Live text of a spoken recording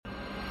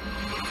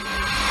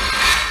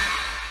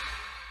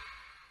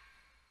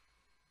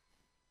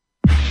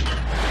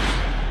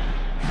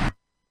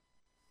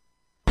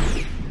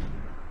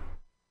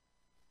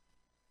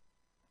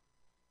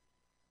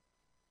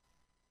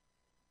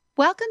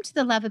Welcome to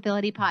the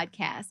Loveability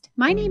Podcast.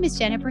 My name is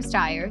Jennifer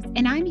Stiers,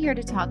 and I'm here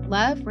to talk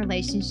love,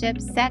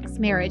 relationships, sex,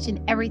 marriage, and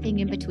everything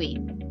in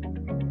between.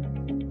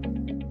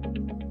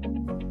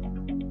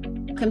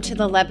 Welcome to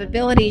the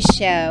Loveability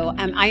Show.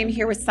 I am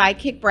here with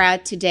Sidekick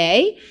Brad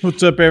today.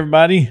 What's up,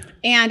 everybody?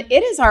 And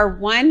it is our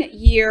 1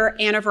 year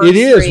anniversary. It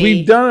is.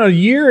 We've done a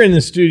year in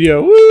the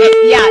studio. Woo!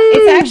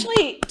 It's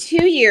actually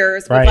 2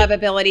 years with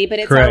Loveability, but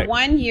it's our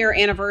 1 year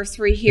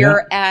anniversary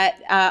here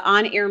at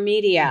On Air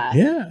Media.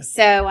 Yeah.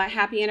 So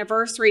happy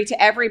anniversary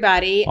to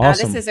everybody.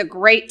 Awesome. This is a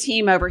great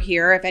team over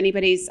here. If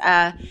anybody's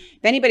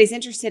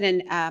interested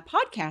in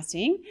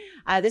podcasting,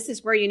 this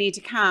is where you need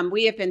to come.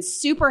 We have been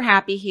super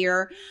happy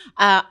here.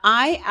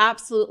 I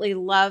absolutely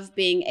love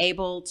being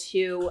able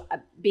to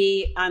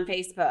be on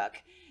Facebook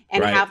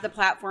and have the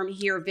platform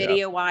here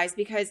video-wise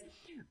because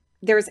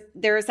there's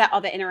all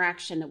the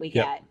interaction that we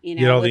get, all with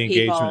the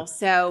people. Engagement,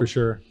 so for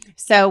sure.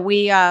 So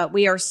we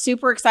are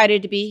super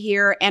excited to be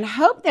here and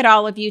hope that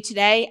all of you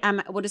today,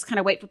 we'll just kind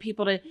of wait for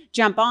people to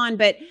jump on,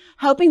 but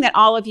hoping that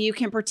all of you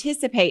can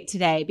participate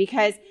today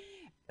because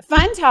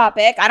fun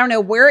topic. I don't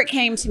know where it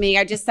came to me.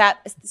 I just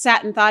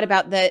sat and thought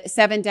about the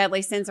 7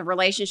 deadly sins of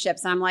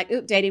relationships. And I'm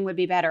like, dating would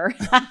be better.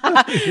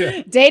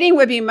 Dating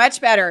would be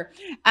much better.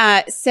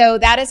 So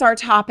that is our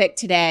topic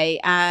today.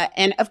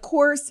 And of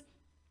course,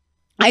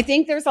 I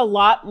think there's a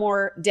lot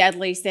more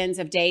deadly sins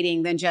of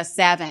dating than just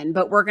 7,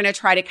 but we're going to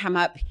try to come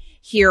up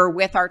here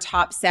with our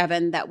top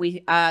 7 that we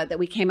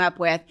came up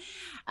with.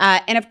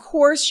 And of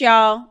course,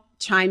 y'all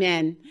chime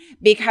in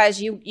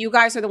because you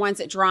guys are the ones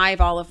that drive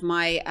all of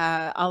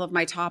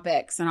my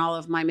topics and all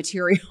of my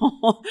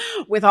material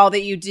with all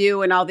that you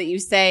do and all that you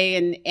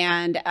say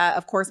and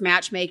of course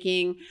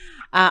matchmaking.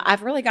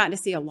 I've really gotten to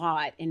see a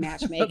lot in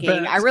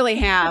matchmaking. I really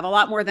have, a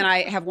lot more than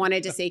I have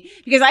wanted to see.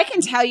 Because I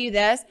can tell you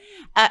this,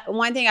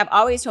 one thing I've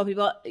always told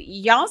people,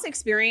 y'all's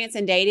experience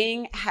in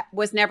dating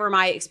was never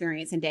my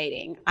experience in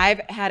dating.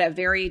 I've had a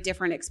very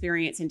different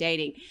experience in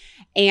dating.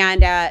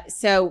 And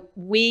so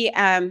we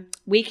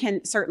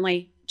can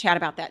certainly chat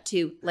about that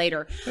too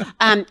later.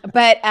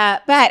 But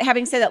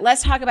having said that,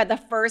 let's talk about the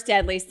first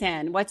deadly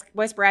sin.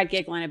 What's Brad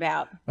giggling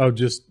about? Oh,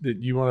 just that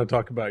you want to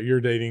talk about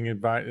your dating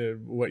and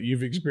what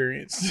you've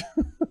experienced.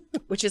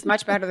 Which is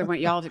much better than what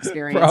y'all have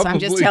experienced. Probably, I'm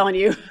just telling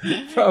you.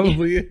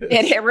 Probably is.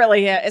 It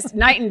really is. It's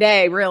night and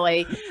day,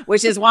 really,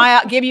 which is why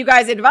I'll give you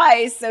guys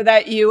advice so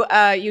that you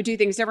do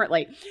things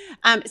differently.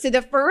 So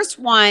the first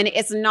one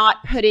is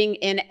not putting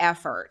in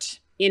effort,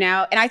 and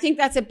I think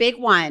that's a big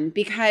one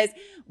because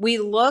we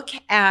look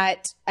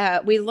at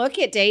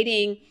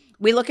dating,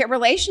 we look at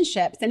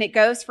relationships, and it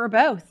goes for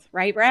both,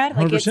 right, Brad?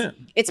 Like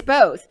 100%. It's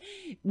both.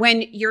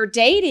 When you're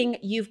dating,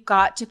 you've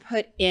got to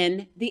put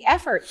in the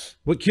effort.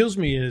 What kills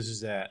me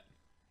is that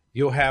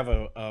you'll have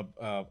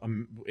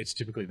it's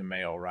typically the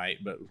male, right?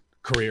 But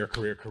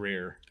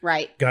career.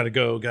 Right. Got to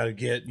go, got to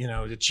get,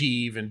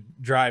 achieve and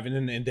drive. And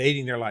then in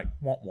dating, they're like,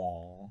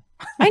 wah.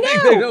 I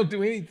know. They don't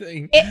do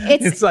anything.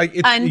 It's like,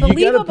 unbelievable.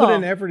 You got to put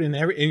in effort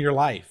in your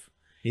life,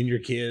 in your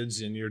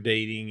kids, in your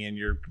dating, in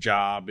your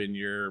job, in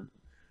your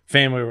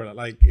family.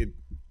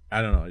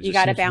 I don't know. It you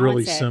got to balance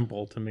really it.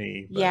 Simple to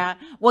me. But. Yeah.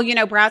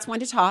 Well, Brad's one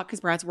to talk because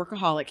Brad's a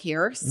workaholic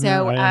here.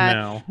 So, I am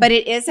now. But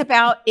it is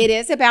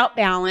about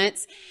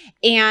balance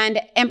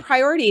and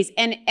priorities.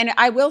 And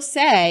I will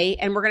say,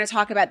 and we're going to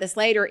talk about this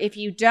later, if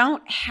you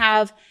don't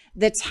have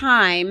the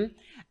time,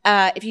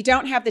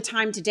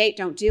 to date,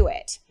 don't do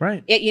it.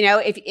 Right.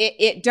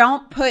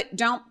 Don't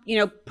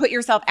put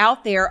yourself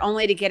out there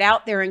only to get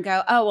out there and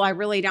go, oh, well, I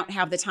really don't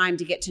have the time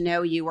to get to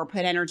know you or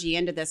put energy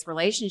into this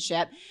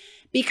relationship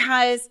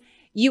because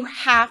you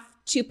have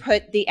to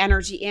put the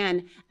energy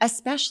in,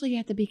 especially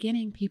at the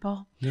beginning,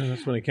 people. Yeah,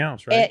 that's when it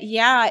counts, right?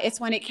 It's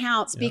when it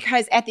counts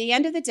because at the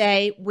end of the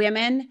day,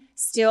 women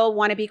still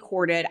want to be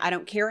courted. I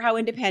don't care how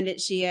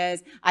independent she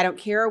is. I don't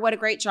care what a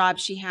great job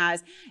she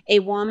has. A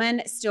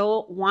woman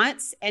still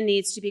wants and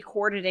needs to be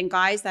courted. And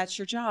guys, that's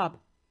your job.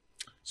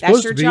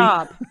 That's your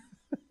job.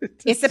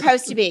 It's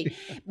supposed to be.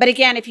 But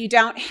again, if you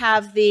don't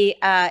have the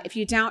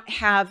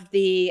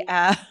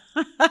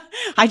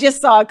I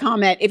just saw a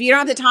comment. If you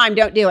don't have the time,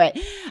 don't do it.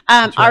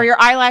 Are your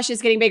eyelashes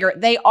getting bigger?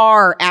 They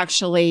are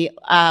actually,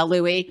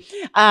 Louie.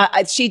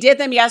 She did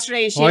them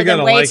yesterday and she did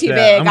them way too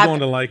big. I'm going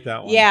to like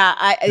that one.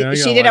 Yeah,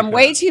 she did them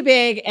way too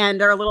big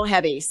and they're a little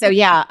heavy. So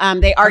they are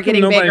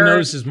getting bigger. Nobody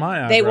notices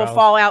my eyebrows. They will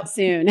fall out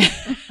soon.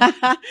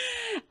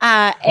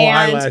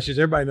 Eyelashes.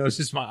 Everybody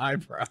notices my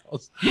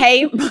eyebrows.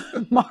 Hey,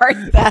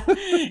 Martha.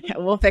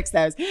 We'll fix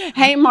those.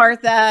 Hey,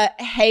 Martha.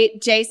 Hey,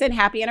 Jason.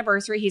 Happy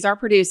anniversary. He's our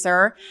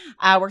producer.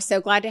 We're so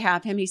glad to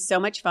have him. He's so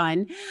much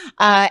fun.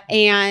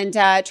 And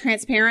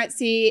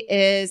transparency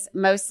is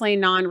mostly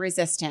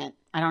non-resistant.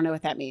 I don't know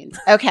what that means.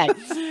 Okay.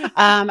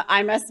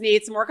 I must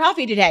need some more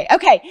coffee today.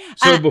 Okay.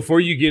 So before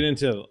you get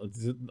into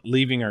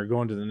leaving or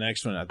going to the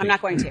next one, I'm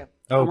not going to.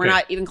 Okay. We're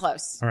not even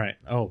close. All right.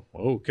 Oh,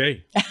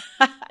 okay.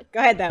 Go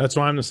ahead, though. That's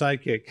why I'm the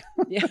sidekick.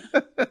 Yeah.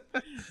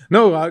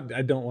 No, I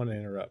don't want to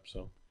interrupt.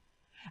 So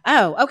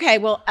Oh, okay.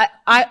 Well,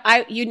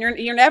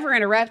 you're never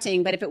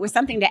interrupting, but if it was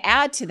something to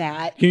add to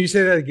that, Can you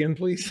say that again,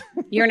 please?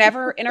 you're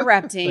never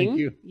interrupting. Thank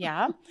you.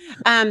 Yeah.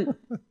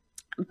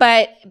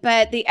 But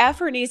the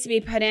effort needs to be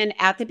put in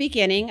at the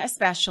beginning,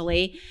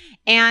 especially.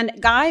 And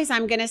guys,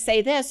 I'm going to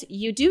say this,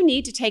 you do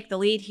need to take the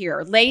lead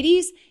here.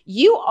 Ladies,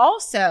 you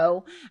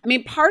also, I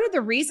mean, part of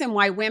the reason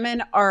why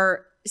women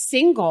are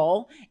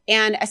single,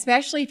 and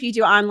especially if you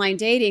do online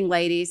dating,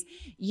 ladies,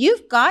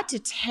 you've got to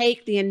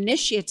take the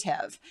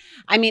initiative.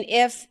 I mean,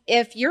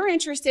 if you're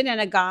interested in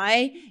a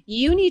guy,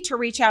 you need to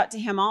reach out to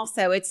him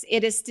also.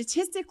 It is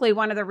statistically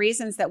one of the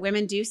reasons that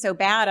women do so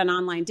bad on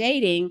online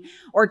dating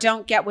or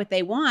don't get what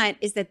they want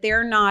is that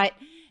they're not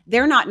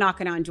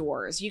knocking on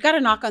doors. You got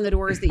to knock on the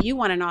doors that you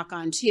want to knock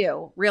on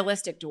too,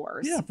 realistic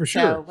doors. Yeah, for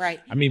sure. So,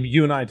 right. I mean,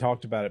 you and I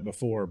talked about it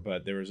before,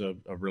 but there was a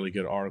really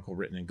good article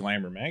written in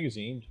Glamour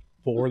magazine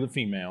for the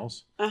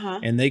females,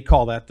 and they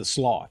call that the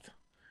sloth,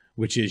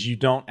 which is you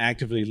don't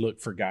actively look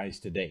for guys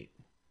to date.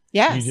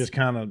 Yes. You just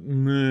kind of,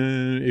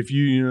 if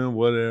you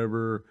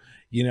whatever,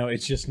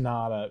 it's just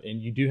not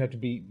and you have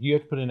to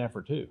put in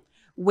effort too.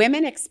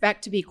 Women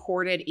expect to be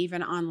courted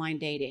even online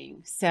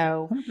dating.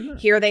 So 100%.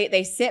 Here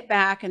they sit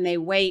back and they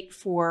wait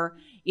for,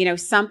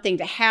 something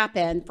to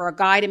happen for a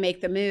guy to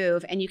make the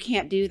move. And you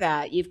can't do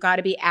that. You've got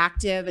to be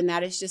active. And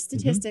that is just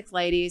statistics,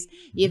 ladies.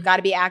 You've got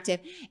to be active.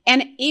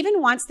 And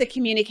even once the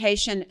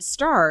communication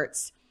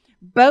starts,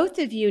 both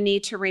of you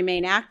need to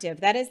remain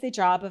active. That is the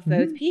job of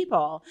both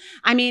people.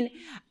 I mean,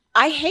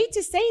 I hate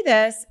to say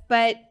this,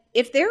 but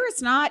if there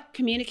is not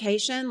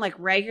communication, like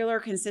regular,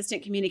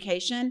 consistent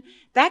communication,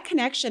 that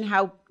connection,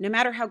 no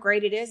matter how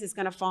great it is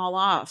going to fall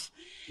off.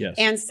 Yes.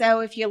 And so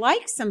if you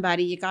like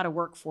somebody, you got to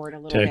work for it a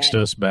little bit. Text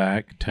us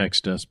back,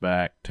 text us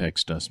back,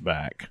 text us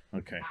back.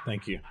 Okay.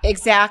 Thank you.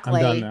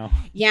 Exactly. I'm done now.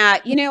 Yeah.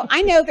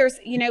 I know there's,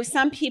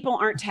 some people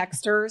aren't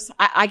texters.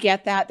 I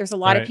get that. There's a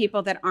lot of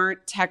people that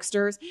aren't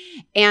texters,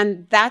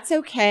 and that's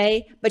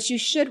okay, but you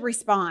should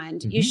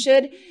respond. You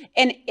should.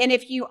 And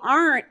if you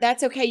aren't,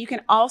 that's okay. You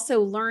can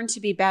also learn to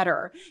be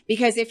better,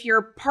 because if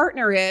your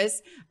partner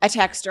is a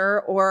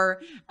texter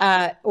or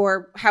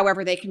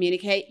however they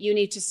communicate, you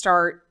need to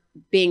start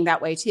being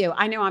that way too.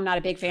 I know I'm not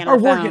a big fan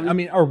of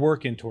phone. Are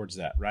working towards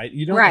that, right?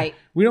 We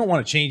don't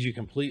want to change you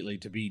completely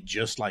to be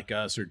just like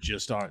us or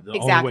just the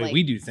only way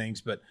we do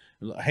things, but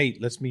hey,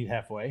 let's meet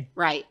halfway.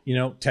 Right.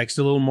 Text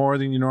a little more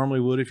than you normally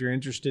would if you're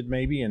interested,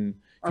 maybe, and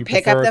or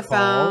pick up the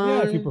phone.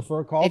 Yeah, if you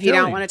prefer a call. If you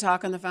don't want to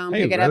talk on the phone,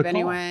 pick it up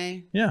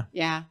anyway. Yeah.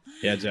 Yeah.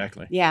 Yeah,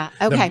 exactly. Yeah.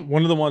 Okay.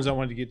 One of the ones I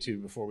wanted to get to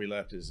before we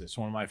left is this.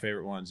 One of my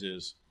favorite ones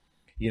is,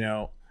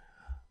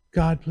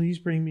 God, please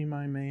bring me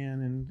my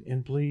man,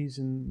 and please,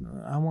 and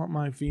I want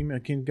my female.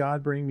 Can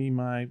God bring me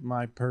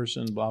my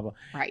person? Blah blah.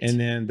 Right. And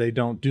then they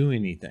don't do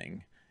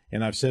anything.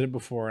 And I've said it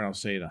before, and I'll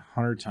say it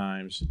 100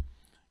 times.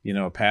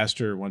 A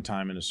pastor one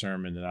time in a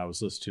sermon that I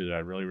was listening to that I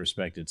really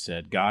respected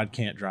said, "God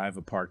can't drive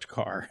a parked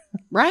car."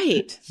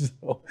 Right.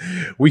 So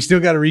we still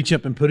got to reach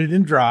up and put it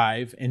in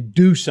drive and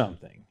do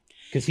something,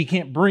 because He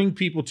can't bring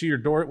people to your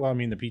door. Well, I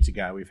mean, the pizza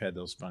guy. We've had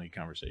those funny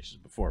conversations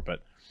before,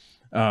 but.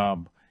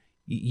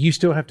 You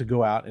still have to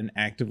go out and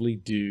actively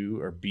do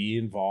or be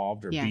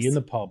involved or be in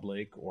the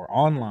public or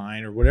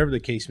online or whatever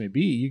the case may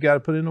be. You got to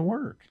put in the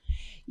work.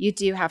 You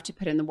do have to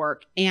put in the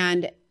work.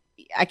 And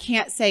I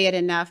can't say it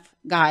enough,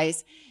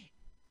 guys.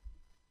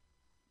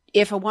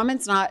 If a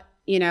woman's not,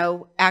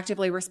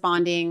 actively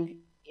responding,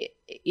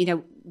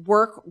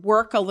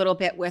 work a little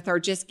bit with her,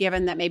 just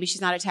given that maybe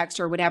she's not a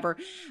texter or whatever.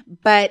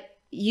 But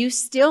you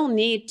still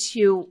need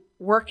to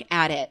work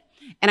at it.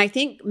 And I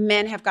think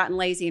men have gotten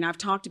lazy, and I've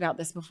talked about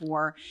this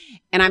before,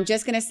 and I'm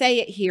just going to say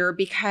it here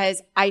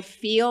because I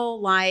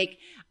feel like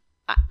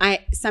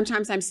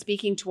sometimes I'm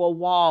speaking to a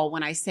wall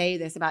when I say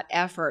this about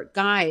effort.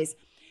 Guys,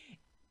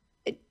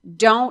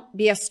 don't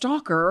be a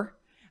stalker,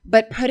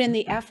 but put in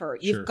the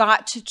effort. You've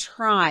got to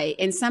try.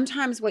 And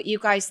sometimes what you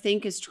guys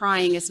think is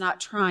trying is not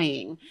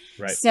trying.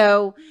 Right.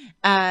 So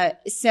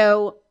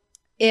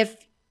if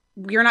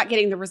you're not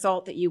getting the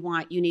result that you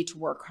want, you need to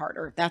work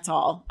harder. That's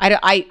all.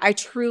 I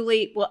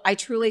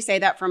truly say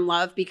that from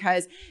love,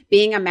 because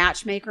being a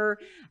matchmaker,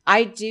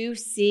 I do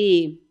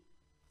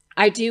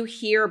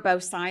hear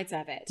both sides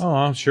of it. Oh,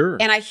 I'm sure.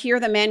 And I hear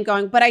the men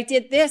going, but I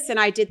did this and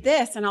I did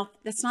this, and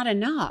that's not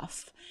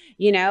enough.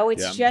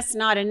 It's just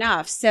not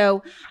enough.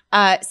 So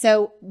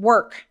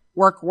work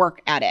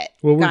at it.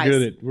 Well,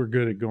 we're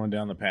good at going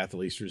down the path of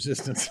least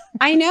resistance.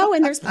 I know,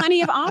 and there's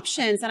plenty of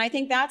options, and I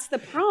think that's the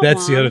problem.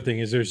 That's the other thing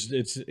is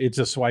it's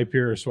a swipe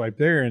here or swipe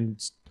there,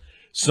 and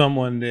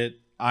someone that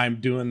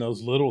I'm doing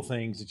those little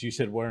things that you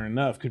said weren't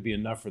enough could be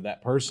enough for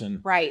that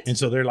person, right? And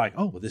so they're like,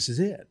 oh, well, this is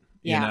it,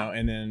 yeah.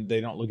 And then they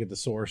don't look at the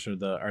source or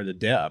the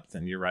depth,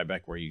 and you're right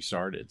back where you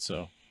started.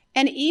 So.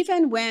 And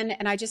even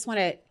and I just want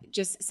to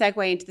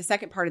segue into the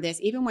second part of this,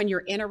 even when you're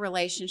in a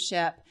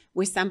relationship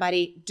with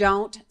somebody,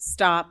 don't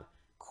stop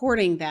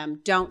courting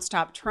them. Don't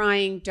stop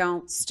trying.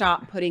 Don't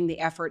stop putting the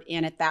effort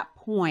in at that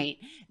point.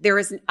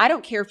 I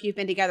don't care if you've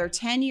been together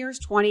 10 years,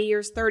 20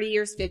 years, 30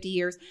 years, 50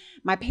 years.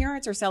 My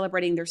parents are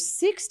celebrating their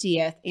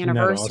 60th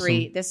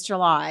anniversary awesome? this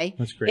July.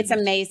 That's great. It's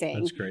amazing.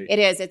 That's great. It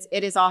is.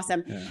 It is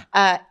awesome.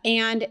 Yeah.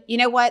 And you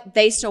know what?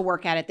 They still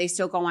work at it. They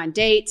still go on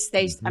dates.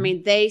 They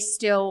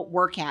still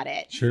work at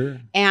it. Sure.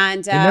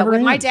 And never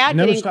with my ends. dad It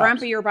never getting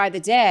stops. grumpier by the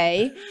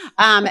day,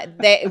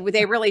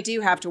 they really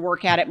do have to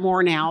work at it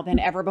more now than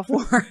ever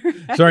before.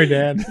 Sorry,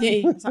 Dad.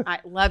 So I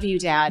love you,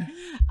 Dad.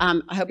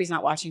 I hope he's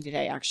not watching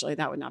today. Actually,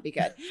 that would not be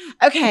good.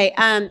 Okay.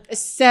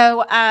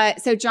 So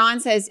John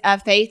says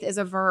faith is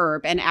a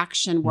verb, an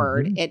action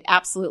word. Mhm. It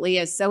absolutely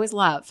is. So is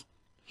love.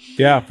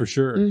 Yeah, for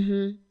sure.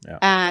 Mm-hmm.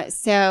 Yeah.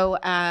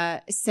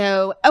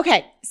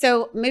 Okay.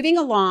 So moving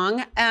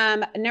along,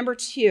 number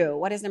 2.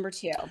 What is number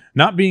 2?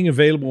 Not being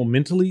available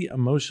mentally,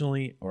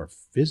 emotionally, or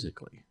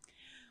physically.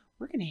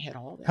 We're going to hit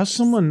all this. How's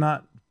someone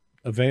not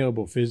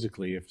available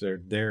physically if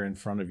they're there in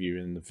front of you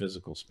in the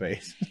physical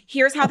space?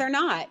 Here's how they're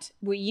not.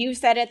 Well, you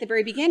said at the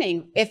very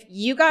beginning, if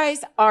you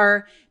guys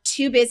are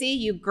too busy,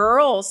 you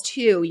girls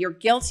too, you're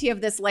guilty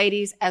of this,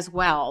 ladies, as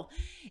well.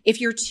 If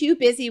you're too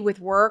busy with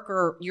work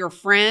or your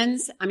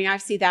friends, I mean, I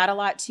see that a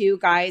lot too.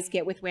 Guys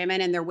get with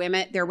women and they're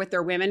with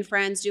their women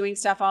friends doing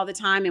stuff all the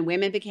time, and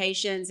women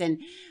vacations and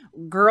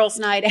girls'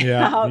 night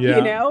out,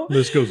 you know?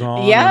 This goes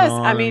on. Yes. and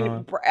on I and mean,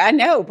 on. I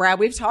know, Brad,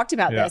 we've talked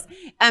about Yeah.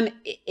 this.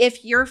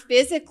 If you're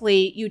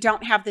physically, you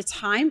don't have the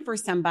time for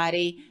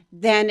somebody,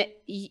 then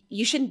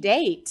you shouldn't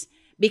date,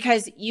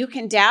 because you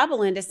can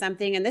dabble into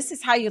something, and this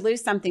is how you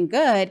lose something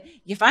good.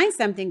 You find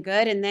something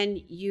good, and then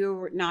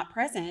you're not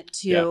present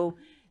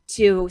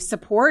to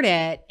support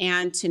it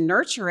and to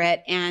nurture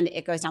it, and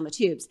it goes down the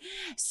tubes.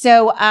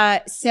 So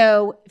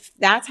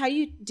that's how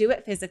you do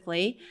it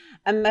physically.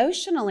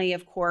 Emotionally,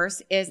 of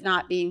course, is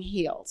not being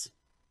healed.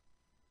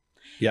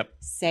 Yep.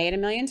 Say it a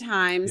million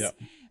times. Yep.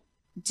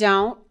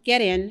 Don't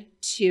get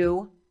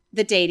into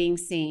the dating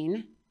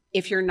scene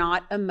if you're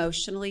not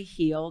emotionally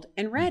healed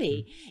and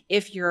ready. Mm-hmm.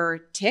 If you're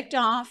ticked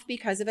off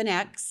because of an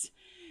ex,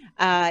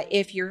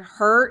 if you're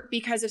hurt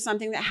because of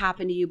something that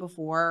happened to you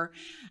before,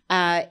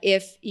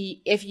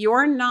 if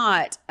you're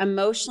not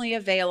emotionally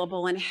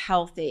available and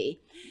healthy,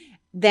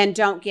 then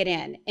don't get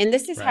in. And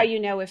this is how Right. you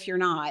know if you're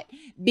not,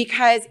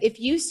 because if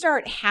you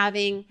start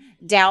having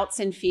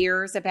doubts and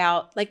fears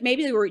about, like,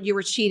 maybe you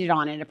were cheated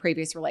on in a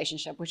previous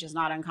relationship, which is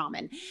not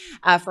uncommon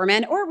for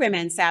men or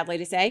women, sadly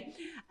to say.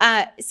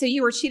 So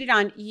you were cheated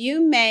on.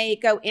 You may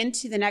go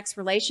into the next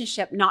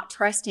relationship not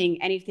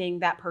trusting anything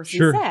that person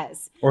Sure.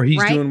 says. Or he's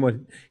right? doing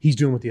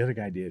what the other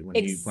guy did when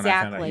I found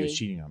out he Exactly. was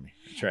cheating on me.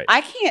 That's right.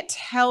 I can't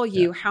tell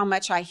you how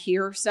much I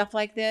hear stuff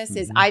like this.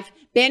 Is Mhm. I've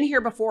been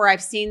here before.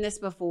 I've seen this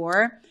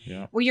before.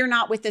 Yeah. Where you're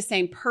not with the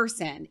same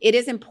person. It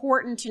is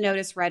important to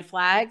notice red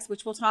flags,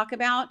 which we'll talk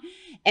about,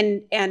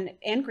 and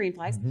green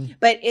flags. Mhm.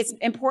 But it's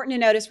important to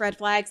notice red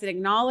flags and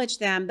acknowledge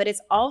them. But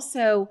it's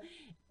also,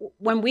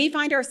 when we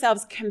find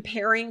ourselves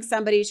comparing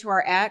somebody to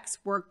our ex,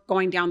 we're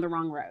going down the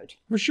wrong road.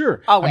 For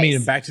sure. Always. I mean,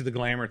 and back to the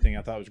glamour thing,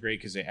 I thought was great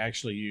because they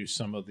actually used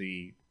some of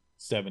the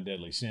 7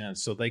 deadly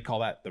sins. So they call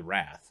that the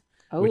wrath.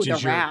 Oh, which the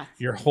is wrath.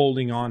 you're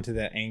holding on to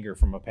that anger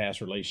from a past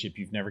relationship.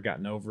 You've never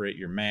gotten over it.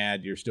 You're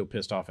mad. You're still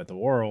pissed off at the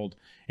world.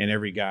 And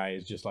every guy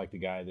is just like the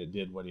guy that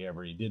did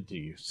whatever he did to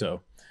you.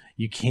 So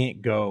you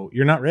can't go,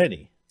 you're not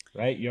ready,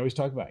 right? You always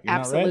talk about you're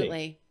not ready.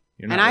 Absolutely.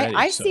 You're And not I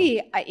ready, so.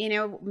 see,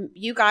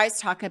 you guys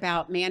talk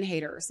about man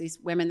haters, these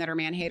women that are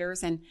man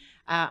haters, and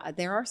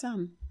there are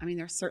some. I mean,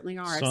 there certainly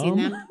are. I've seen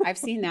Some? them. I've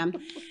seen them.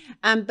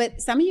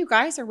 But some of you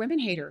guys are women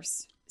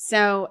haters.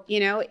 So,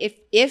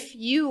 if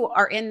you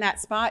are in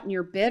that spot and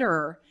you're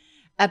bitter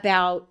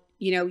about,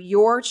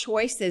 your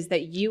choices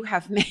that you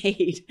have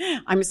made,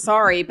 I'm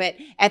sorry, but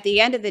at the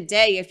end of the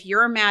day, if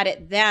you're mad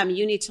at them,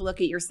 you need to look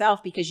at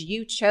yourself because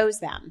you chose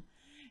them.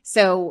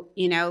 So,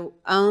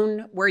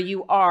 own where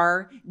you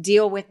are,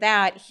 deal with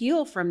that,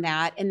 heal from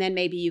that, and then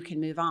maybe you can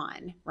move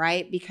on,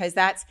 right? Because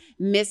that's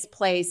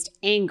misplaced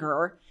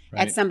anger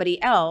Right. at somebody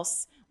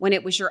else when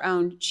it was your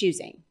own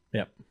choosing.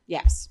 Yep.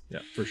 Yes.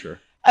 Yep, for sure.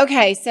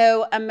 Okay.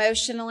 So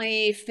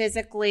emotionally,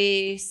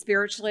 physically,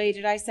 spiritually,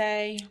 did I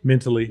say?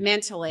 Mentally.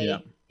 Mentally. Yeah.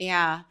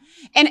 Yeah.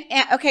 And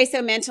okay.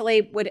 So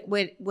mentally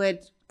would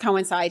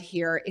coincide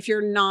here. If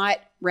you're not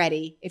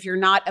ready, if you're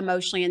not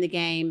emotionally in the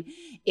game,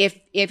 if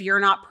you're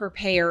not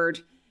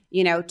prepared,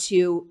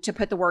 to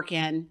put the work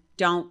in,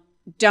 don't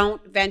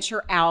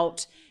venture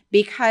out,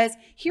 because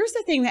here's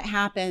the thing that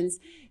happens.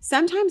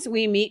 Sometimes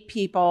we meet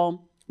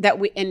people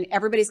and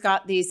everybody's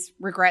got these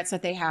regrets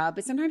that they have,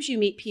 but sometimes you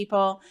meet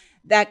people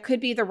that could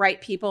be the right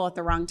people at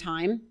the wrong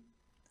time.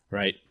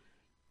 Right.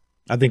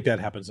 I think that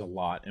happens a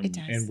lot. It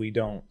does. And we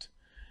don't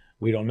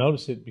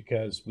notice it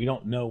because we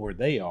don't know where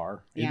they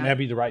are. It Yeah. may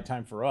be the right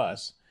time for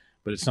us,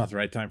 but it's not the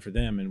right time for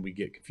them. And we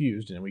get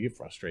confused and we get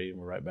frustrated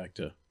and we're right back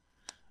to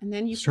And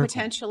then you Circle.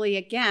 potentially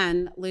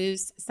again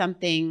lose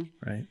something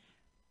right.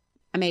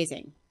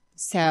 amazing.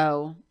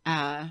 So,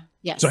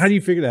 yes. So how do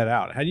you figure that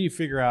out? How do you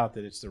figure out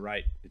that it's the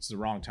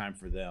wrong time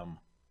for them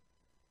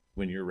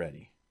when you're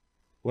ready?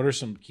 What are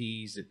some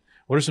keys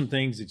what are some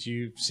things that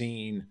you've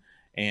seen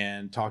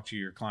and talk to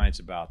your clients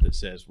about that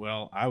says,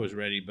 well, I was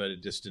ready, but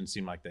it just didn't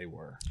seem like they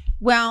were?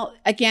 Well,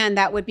 again,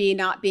 that would be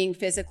not being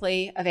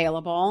physically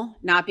available,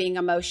 not being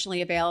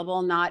emotionally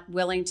available, not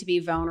willing to be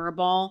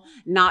vulnerable,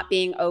 not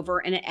being over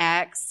an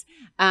ex,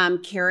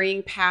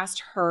 carrying past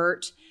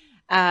hurt,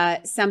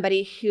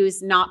 somebody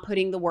who's not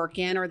putting the work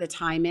in or the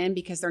time in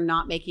because they're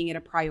not making it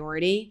a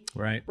priority.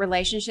 Right.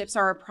 Relationships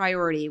are a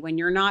priority. When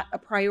you're not a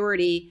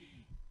priority,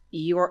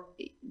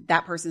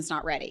 that person's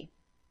not ready.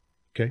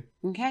 Okay.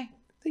 Okay.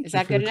 Thank Is you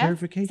that for good the enough?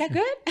 clarification. Is that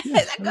good? Yeah,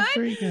 Is that that's good?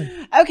 very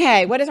good.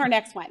 Okay. What is our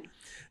next one?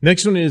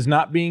 Next one is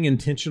not being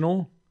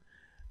intentional,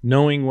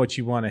 knowing what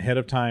you want ahead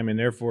of time, and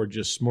therefore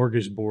just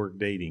smorgasbord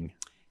dating.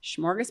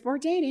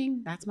 Smorgasbord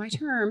dating. That's my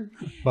term.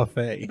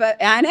 Buffet. But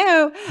I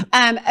know.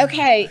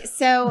 Okay.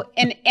 So,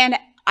 and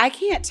I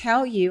can't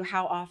tell you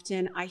how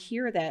often I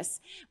hear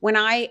this when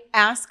I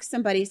ask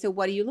somebody, so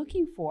what are you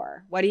looking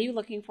for? What are you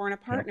looking for in a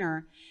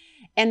partner?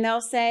 And they'll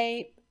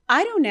say,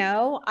 I don't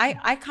know. I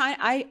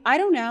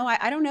don't know.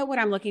 I don't know what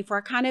I'm looking for.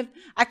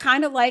 I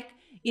kind of like,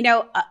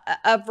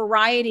 a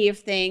variety of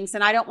things,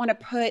 and I don't want to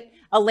put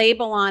a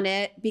label on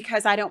it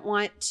because I don't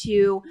want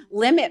to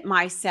limit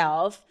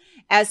myself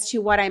as to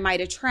what I might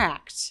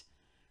attract.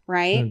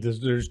 Right.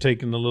 They're just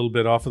taking a little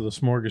bit off of the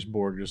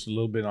smorgasbord, just a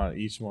little bit on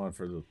each one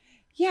for the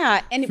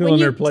and filling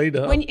their plate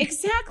up.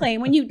 Exactly.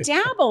 When you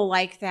dabble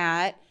like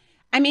that,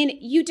 I mean,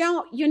 you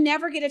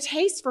never get a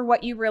taste for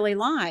what you really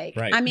like.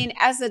 Right. I mean,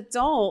 as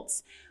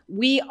adults,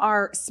 we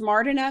are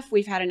smart enough.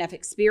 We've had enough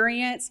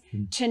experience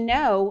to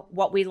know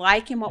what we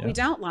like and what we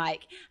don't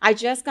like. I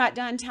just got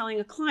done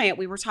telling a client,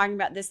 we were talking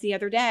about this the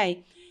other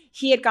day.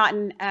 He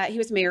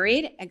was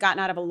married, had gotten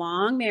out of a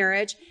long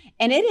marriage,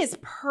 and it is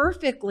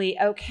perfectly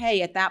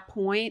okay at that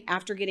point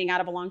after getting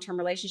out of a long-term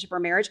relationship or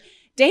marriage,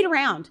 date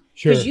around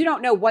because you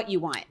don't know what you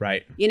want.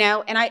 Right.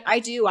 And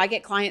I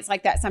get clients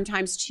like that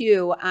sometimes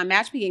too,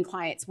 matchmaking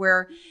clients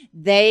where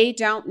they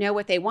don't know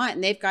what they want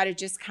and they've got to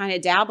just kind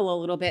of dabble a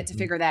little bit to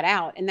figure that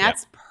out. And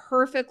that's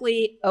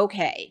perfectly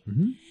okay.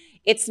 Mm-hmm.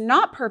 It's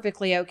not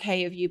perfectly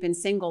okay if you've been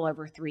single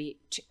over 2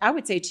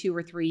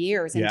 or 3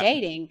 years and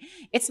dating.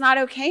 It's not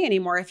okay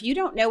anymore. If you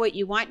don't know what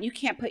you want, you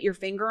can't put your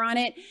finger on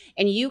it,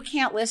 and you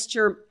can't list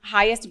your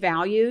highest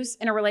values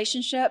in a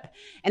relationship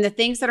and the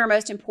things that are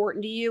most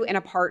important to you in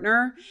a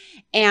partner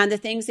and the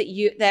things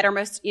that are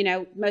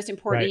most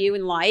important to you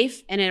in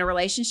life and in a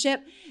relationship,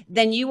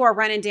 then you are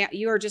running down.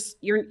 You're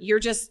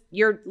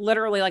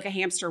literally like a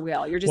hamster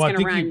wheel. You're just going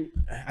to run.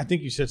 I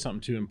think you said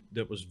something too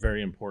that was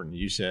very important.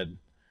 You said,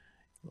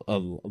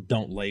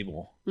 don't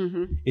label.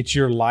 Mm-hmm. It's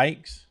your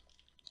likes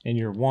and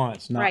your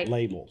wants, not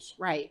labels.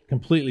 Right.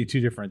 Completely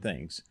two different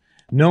things.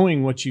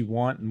 Knowing what you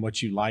want and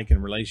what you like in a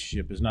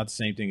relationship is not the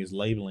same thing as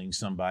labeling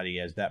somebody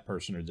as that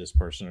person or this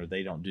person, or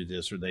they don't do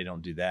this or they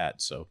don't do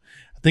that. So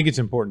I think it's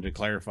important to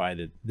clarify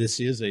that this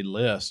is a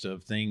list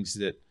of things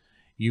that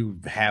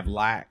you have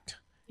lacked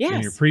in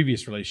your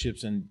previous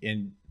relationships,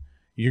 and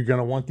you're going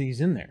to want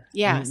these in there.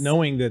 Yes.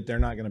 Knowing that they're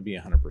not going to be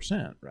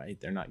 100%, right?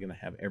 They're not going to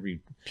have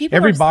every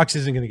box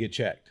isn't going to get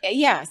checked.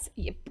 Yes.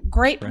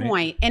 Great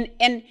point.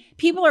 And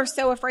people are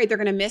so afraid they're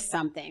going to miss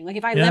something. Like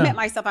if I limit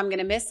myself, I'm going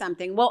to miss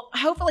something. Well,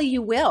 hopefully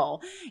you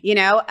will,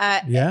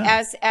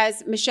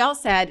 as Michelle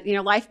said,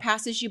 life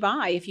passes you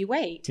by if you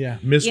wait. Yeah.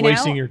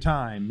 Wasting your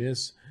time,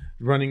 miss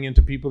running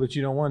into people that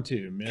you don't want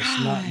to, miss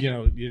not,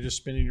 you're just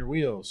spinning your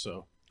wheels.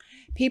 So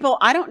people,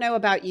 I don't know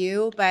about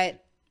you,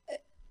 but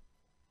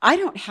I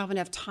don't have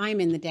enough time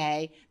in the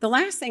day. The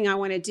last thing I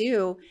want to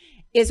do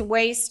is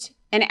waste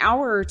an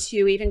hour or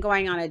two even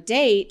going on a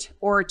date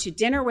or to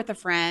dinner with a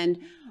friend,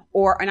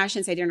 and I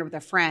shouldn't say dinner with a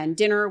friend,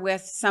 dinner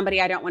with somebody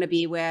I don't want to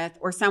be with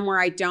or somewhere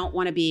I don't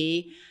want to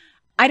be.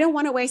 I don't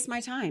want to waste my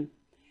time.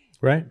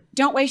 Right.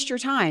 Don't waste your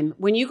time.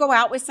 When you go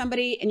out with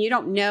somebody and you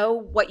don't know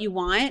what you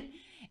want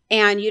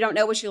and you don't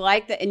know what you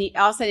like, and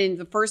all of a sudden in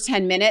the first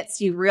 10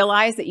 minutes, you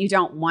realize that you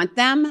don't want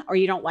them or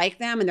you don't like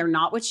them and they're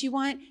not what you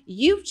want,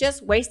 you've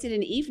just wasted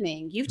an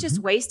evening. You've just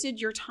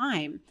wasted your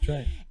time. That's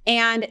right.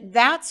 And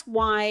that's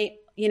why,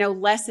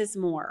 less is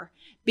more.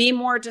 Be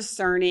more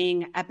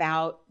discerning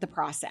about the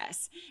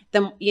process.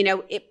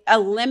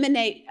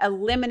 Eliminate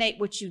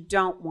what you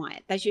don't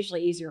want. That's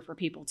usually easier for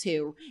people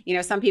too.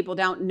 Some people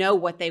don't know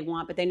what they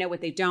want, but they know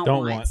what they don't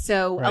want.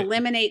 So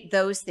eliminate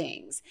those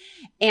things.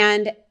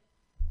 And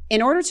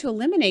in order to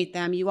eliminate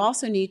them, you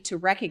also need to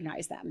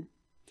recognize them.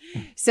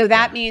 So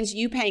that means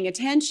you paying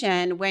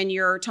attention when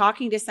you're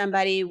talking to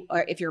somebody,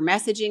 or if you're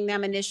messaging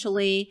them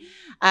initially,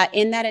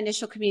 in that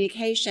initial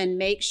communication,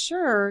 make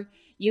sure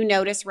you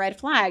notice red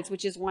flags,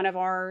 which is one of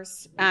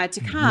ours to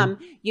come.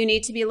 Mm-hmm. You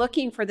need to be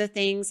looking for the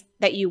things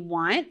that you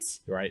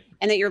want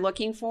and that you're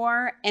looking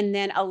for, and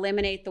then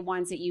eliminate the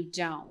ones that you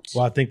don't.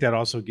 Well, I think that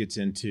also gets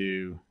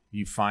into,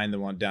 you find the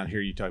one down here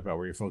you talk about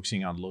where you're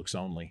focusing on looks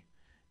only.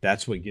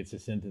 That's what gets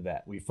us into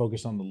that. We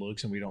focus on the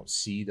looks and we don't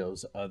see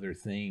those other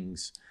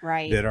things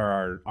that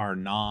are our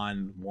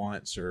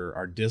non-wants or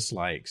our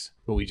dislikes,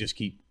 but we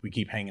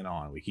keep hanging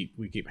on. We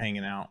keep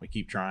hanging out. We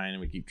keep trying and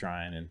we keep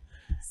trying. And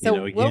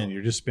so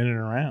you're just spinning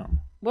around.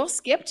 We'll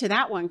skip to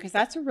that one because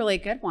that's a really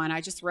good one.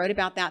 I just wrote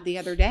about that the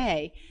other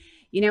day.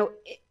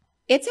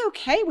 it's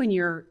okay when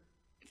you're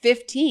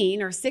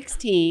 15 or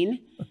 16.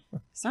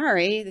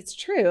 Sorry, that's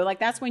true. Like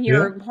that's when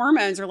your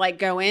hormones are like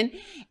going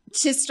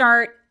to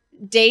start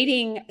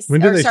dating.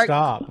 When do they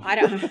stop? I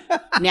don't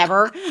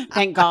never.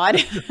 Thank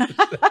God.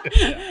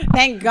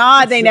 Thank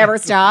God they never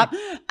stop.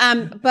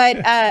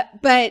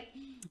 But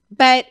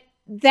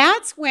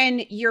that's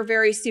when you're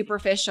very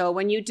superficial,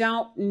 when you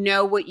don't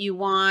know what you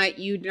want.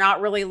 You're not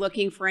really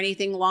looking for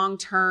anything long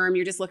term.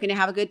 You're just looking to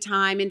have a good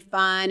time and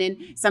fun and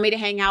somebody to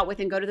hang out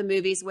with and go to the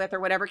movies with, or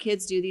whatever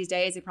kids do these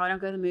days. They probably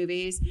don't go to the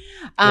movies.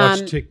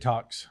 Watch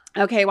TikToks.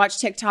 Okay, watch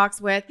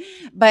TikToks with.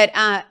 But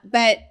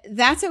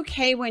that's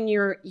okay when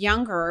you're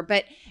younger.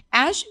 But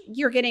as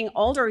you're getting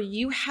older,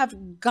 you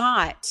have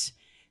got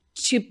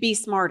to be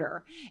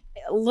smarter.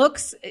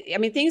 Looks, I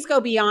mean, things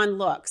go beyond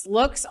looks.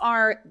 Looks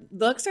are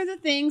the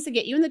things that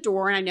get you in the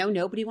door. And I know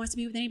nobody wants to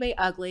be with anybody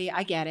ugly.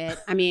 I get it.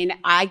 I mean,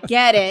 I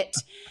get it.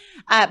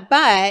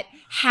 But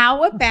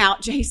how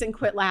about, Jason,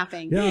 quit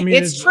laughing? Yeah, I mean,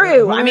 it's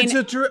true. Well, I mean,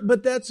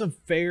 but that's a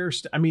fair.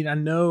 I mean, I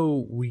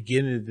know we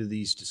get into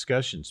these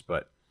discussions,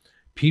 but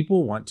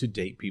people want to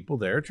date people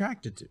they're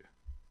attracted to.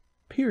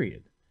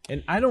 Period.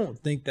 And I don't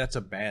think that's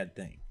a bad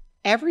thing.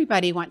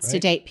 Everybody wants to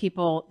date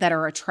people that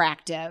are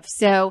attractive.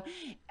 So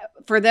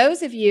for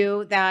those of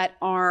you that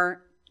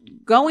are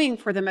going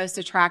for the most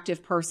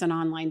attractive person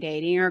online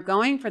dating, or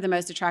going for the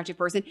most attractive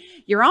person,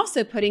 you're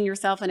also putting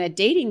yourself in a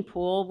dating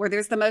pool where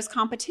there's the most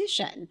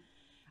competition.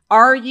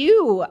 Are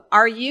you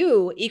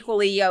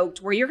equally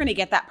yoked where you're going to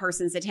get that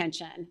person's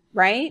attention,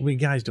 right? We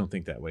guys don't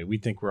think that way. We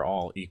think we're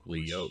all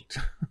equally yoked.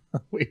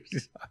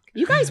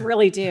 You guys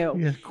really do.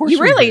 Yeah, of course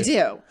you really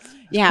do.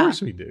 Yeah. Of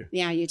course we do.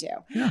 Yeah, you do.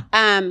 Yeah.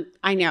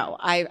 I know.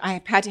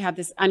 I've had to have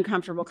this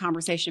uncomfortable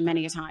conversation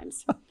many a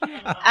times.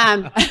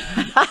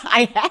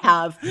 I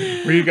have.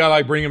 Where you got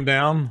like bring them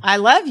down? I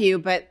love you,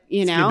 but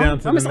when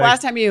was the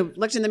last time you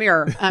looked in the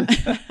mirror?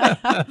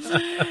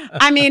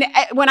 I mean,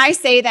 when I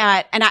say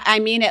that, and I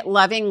mean it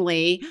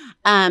lovingly,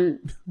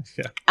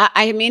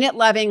 I mean it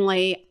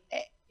lovingly.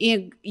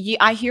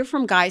 I hear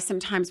from guys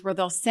sometimes where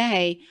they'll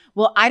say,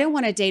 well, I don't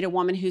want to date a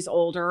woman who's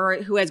older or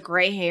who has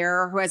gray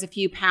hair or who has a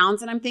few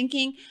pounds. And I'm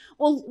thinking,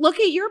 well, look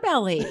at your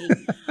belly.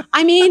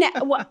 I mean, I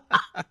mean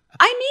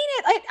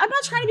it. I'm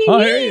not trying to be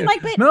mean,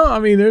 but no, I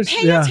mean,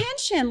 pay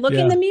attention. Look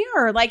in the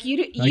mirror. Like you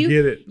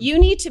get it. You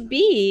need to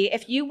be,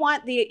 if you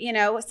want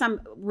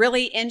some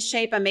really in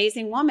shape,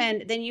 amazing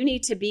woman, then you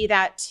need to be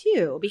that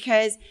too,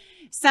 because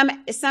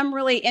some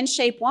really in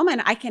shape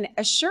woman, I can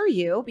assure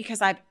you,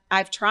 because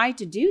I've tried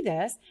to do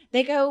this.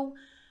 They go,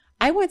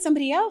 I want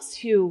somebody else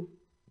who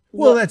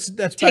that's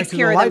back to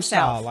the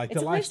lifestyle, themselves. like it's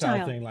the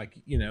lifestyle thing. Like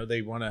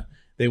they want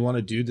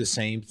to do the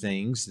same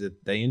things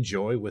that they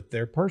enjoy with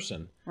their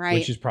person, right?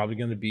 Which is probably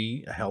going to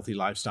be a healthy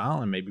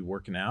lifestyle and maybe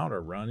working out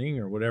or running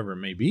or whatever it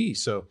may be.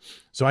 So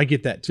I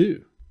get that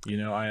too.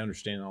 I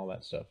understand all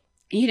that stuff.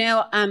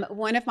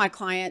 One of my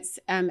clients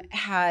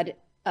had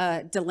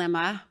a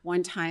dilemma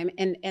one time,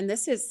 and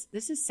this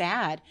is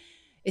sad.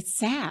 It's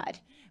sad,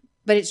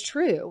 but it's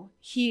true.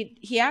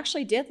 He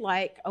actually did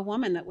like a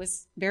woman that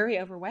was very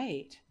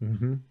overweight.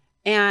 Mm-hmm.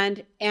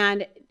 And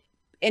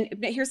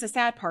here's the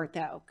sad part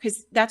though,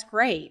 because that's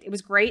great. It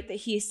was great that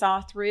he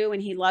saw through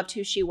and he loved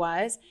who she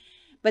was,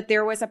 but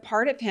there was a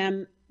part of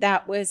him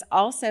that was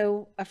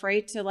also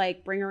afraid to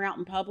like bring her out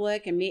in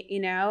public and meet,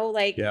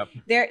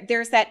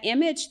 there's that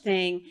image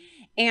thing.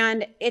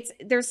 And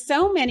there's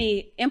so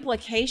many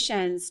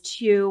implications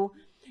to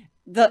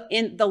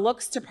in the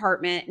looks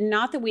department.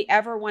 Not that we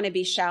ever want to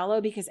be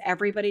shallow, because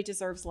everybody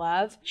deserves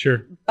love.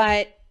 Sure.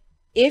 But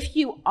if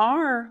you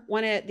are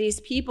one of these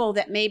people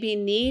that maybe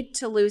need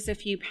to lose a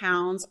few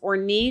pounds, or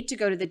need to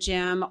go to the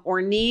gym,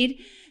 or need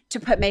to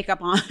put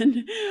makeup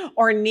on,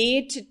 or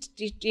need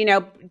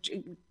to,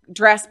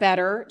 dress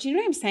better. Do you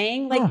know what I'm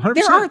saying? Like,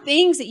 there are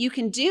things that you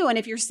can do. And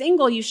if you're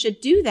single, you should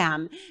do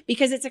them,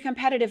 because it's a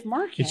competitive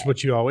market. It's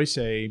what you always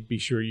say. Be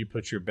sure you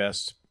put your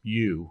best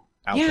you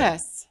out there.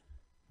 Yes.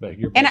 But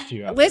your best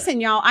you out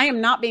listen, y'all, I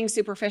am not being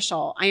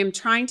superficial. I am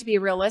trying to be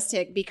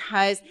realistic,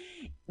 because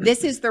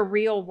this is the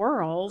real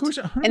world. Of course,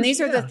 and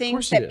these are the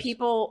things that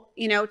people,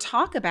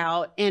 talk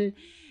about. And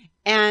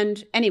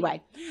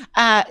anyway,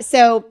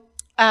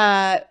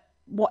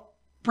 what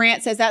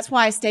Brant says, that's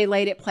why I stay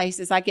late at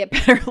places. I get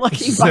better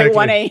looking by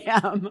 1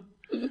 a.m.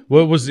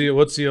 What's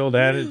the old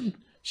adage?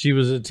 She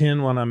was a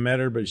 10 when I met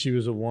her, but she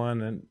was a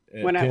 1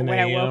 when 10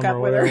 I woke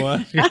up with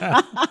her.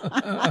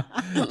 Yeah.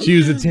 She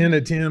was a 10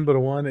 at 10, but a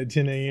 1 at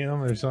 10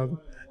 a.m. or something.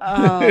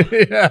 Oh.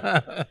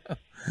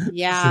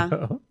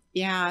 Yeah.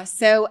 Yeah.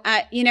 So,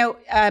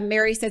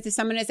 Mary says, if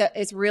someone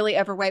is really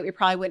overweight, we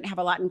probably wouldn't have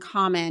a lot in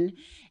common.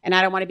 And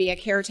I don't want to be a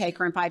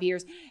caretaker in 5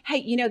 years.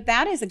 Hey,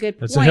 that is a good point.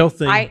 That's a health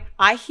thing.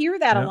 I hear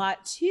that a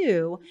lot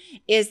too,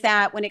 is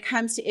that when it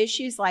comes to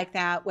issues like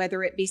that,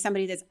 whether it be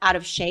somebody that's out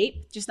of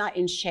shape, just not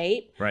in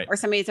shape, right, or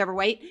somebody that's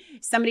overweight,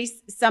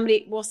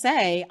 somebody will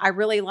say, I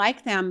really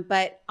like them,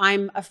 but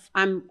I'm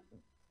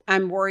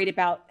worried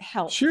about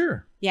health.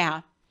 Sure. Yeah.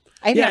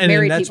 I think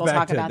married people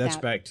talk about that. That's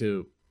back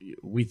to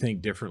we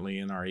think differently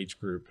in our age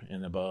group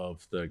and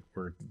above.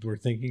 We're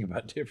thinking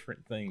about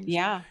different things.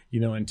 Yeah.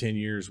 In 10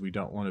 years, we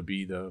don't want to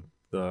be the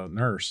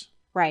nurse.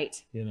 Right.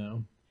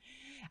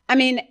 I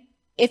mean,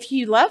 if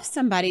you love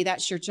somebody,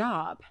 that's your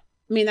job.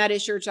 I mean, that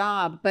is your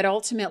job. But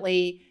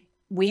ultimately,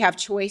 we have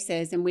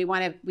choices, and we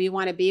want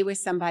to be with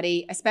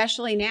somebody,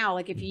 especially now.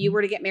 Like if you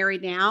were to get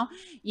married now,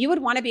 you would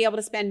want to be able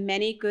to spend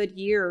many good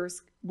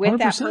years with 100%.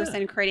 That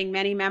person, creating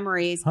many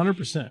memories.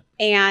 100%.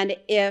 And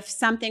if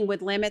something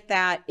would limit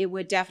that, it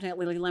would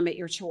definitely limit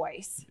your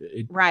choice.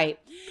 Right.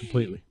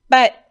 Completely.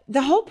 But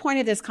the whole point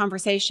of this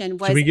conversation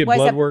was, should we get was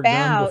blood about, work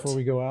done before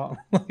we go out?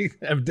 Like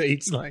have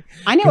dates like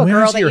I know a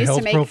girl that used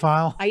to make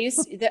profile?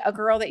 a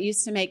girl that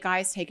used to make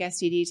guys take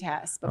STD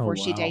tests before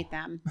she'd date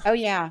them. Oh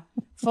yeah.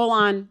 Full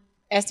on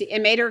STD.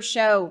 It made her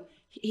show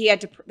they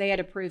had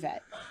to prove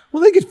it.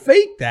 Well, they could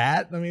fake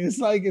that. I mean,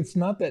 it's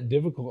not that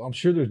difficult. I'm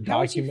sure there's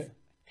document.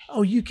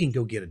 Oh, you can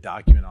go get a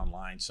document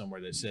online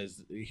somewhere that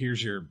says,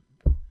 here's your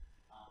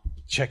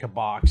check a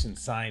box and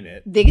sign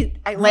it.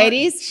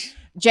 Ladies,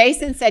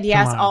 Jason said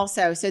yes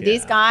also. So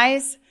these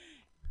guys.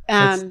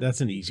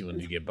 That's an easy one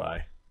to get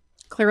by.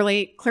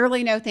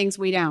 Clearly know things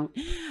we don't.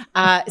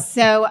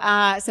 So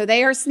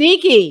they are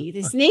sneaky,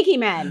 the sneaky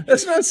men.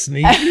 That's not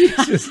sneaky.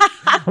 It's just,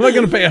 I'm not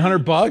going to pay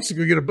 $100 to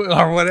go get a book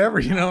or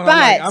whatever,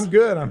 But I'm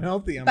good. I'm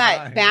healthy. I'm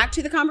fine. Back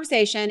to the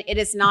conversation. It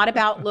is not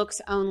about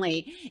looks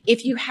only.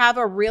 If you have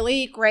a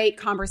really great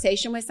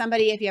conversation with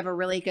somebody, if you have a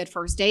really good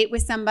first date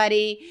with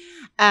somebody,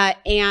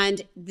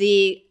 and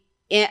the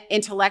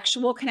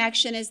intellectual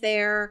connection is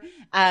there,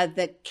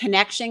 the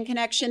connection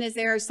is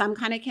there, some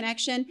kind of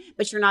connection,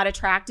 but you're not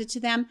attracted to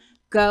them,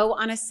 go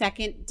on a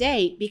second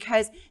date,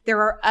 because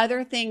there are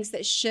other things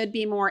that should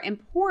be more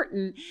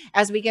important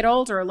as we get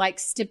older, like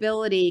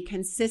stability,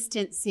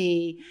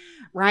 consistency,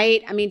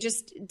 right? I mean,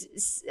 just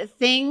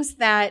things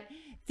that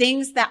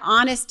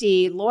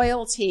honesty,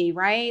 loyalty,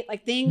 right?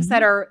 Like things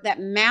that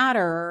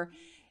matter.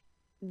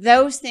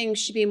 Those things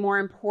should be more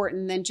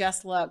important than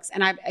just looks.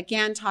 And I've,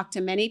 again, talked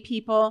to many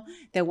people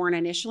that weren't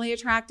initially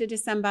attracted to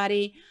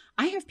somebody.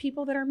 I have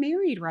people that are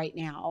married right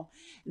now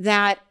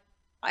that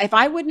if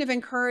I wouldn't have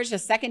encouraged a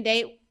second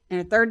date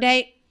and a third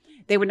date,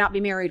 they would not be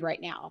married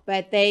right now.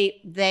 But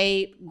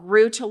they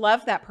grew to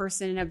love that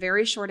person in a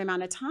very short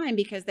amount of time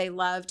because they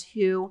loved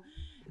who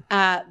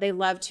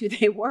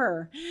they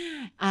were.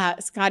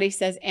 Scotty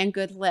says, and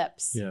good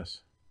lips. Yes.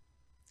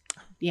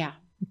 Yeah.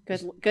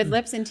 Good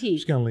lips and teeth.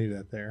 Just going to leave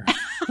that there.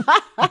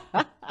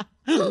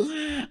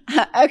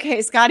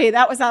 Okay, Scotty,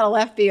 that was out of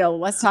left field.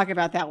 Let's talk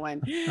about that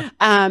one.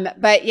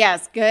 But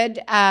yes, good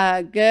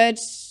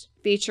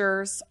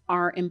features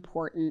are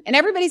important. And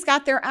everybody's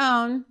got their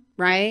own,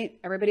 right?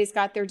 Everybody's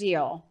got their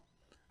deal.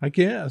 I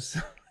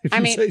guess. If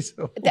you say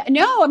so.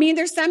 No, I mean,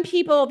 there's some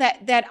people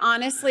that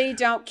honestly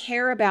don't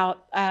care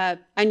about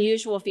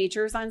unusual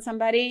features on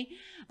somebody.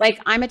 Like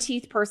I'm a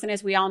teeth person,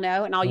 as we all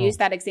know, and I'll use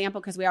that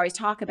example because we always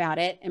talk about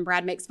it, and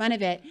Brad makes fun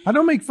of it. I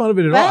don't make fun of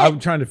it at all. I'm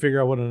trying to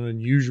figure out what an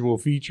unusual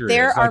feature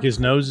is. Like his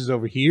nose is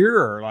over here,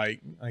 or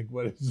like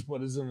what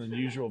is an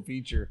unusual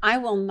feature? I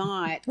will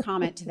not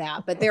comment to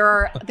that, but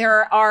there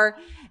are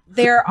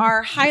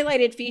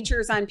highlighted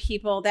features on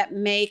people that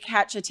may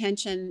catch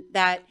attention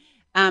that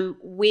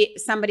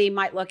somebody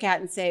might look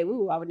at and say,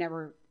 "Ooh, I would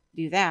never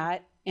do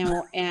that."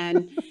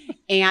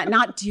 And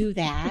not do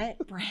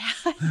that, Brad.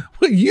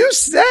 Well, you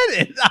said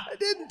it. I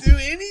didn't do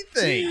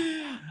anything.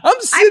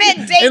 I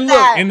meant date and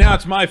look, and now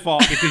it's my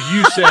fault because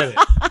you said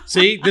it.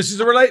 See, this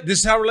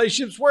is how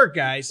relationships work,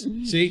 guys.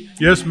 See,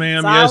 yes, ma'am,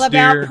 it's yes, all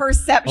dear. About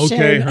perception.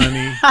 Okay,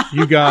 honey,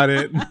 you got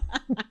it.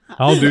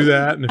 I'll do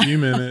that in a few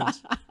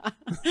minutes.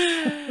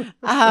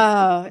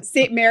 Oh,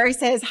 see, Mary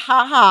says,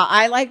 haha,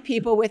 I like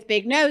people with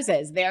big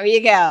noses. There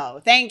you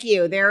go. Thank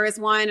you. There is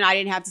one. I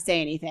didn't have to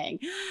say anything.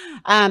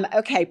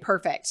 Okay,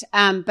 perfect.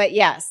 But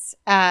yes,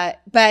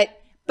 but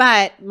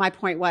my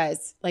point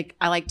was, like,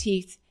 I like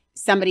teeth.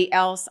 Somebody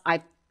else,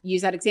 I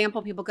use that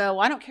example. People go,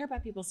 well, I don't care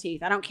about people's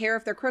teeth. I don't care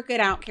if they're crooked.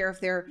 I don't care if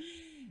they're,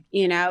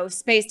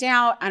 spaced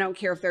out. I don't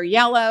care if they're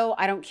yellow.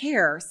 I don't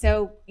care.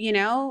 So,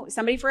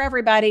 somebody for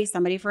everybody.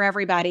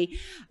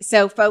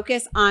 So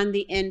focus on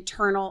the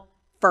internal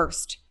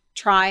first.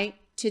 Try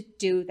to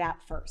do that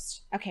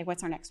first. Okay,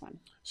 what's our next one?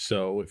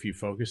 So if you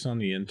focus on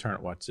the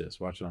internal, watch this.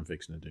 Watch what I'm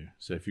fixing to do.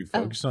 So if you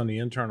focus on the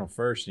internal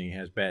first and he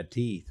has bad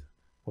teeth,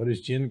 what is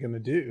Jen going to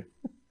do?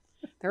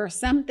 There are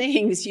some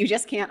things you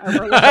just can't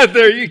overlook.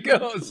 There you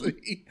go.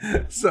 See?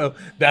 So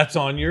that's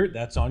on your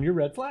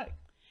red flag.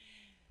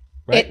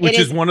 Right? Which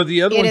is one of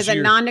the other ones. It is a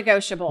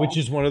non-negotiable. Which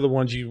is one of the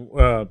ones you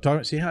talk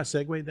about. See how I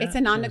segued that? It's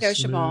a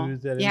non-negotiable.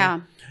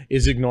 Yeah.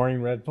 Is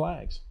ignoring red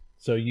flags.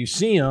 So you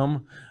see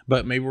them,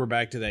 but maybe we're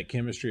back to that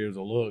chemistry of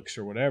the looks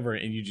or whatever,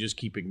 and you just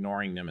keep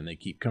ignoring them, and they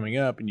keep coming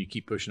up, and you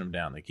keep pushing them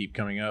down. They keep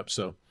coming up.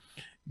 So,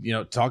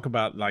 talk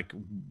about, like,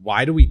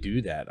 why do we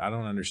do that? I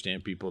don't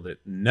understand people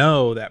that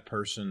know that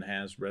person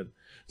has red.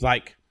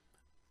 Like,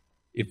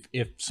 if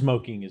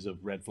smoking is a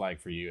red flag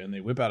for you, and they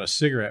whip out a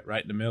cigarette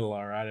right in the middle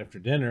or right after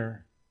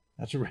dinner,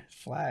 that's a red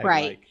flag.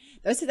 Right.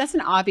 That's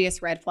an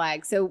obvious red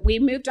flag. So we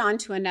moved on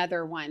to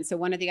another one. So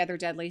one of the other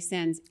deadly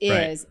sins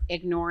is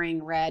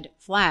ignoring red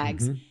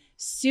flags. Mhm.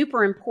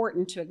 Super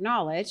important to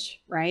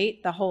acknowledge,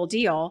 right? The whole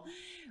deal.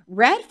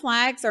 Red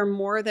flags are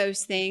more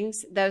those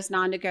things, those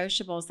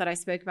non-negotiables that I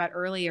spoke about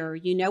earlier.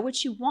 You know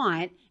what you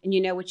want and you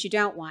know what you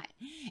don't want.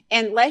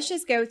 And let's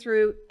just go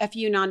through a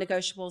few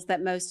non-negotiables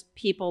that most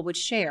people would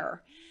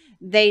share.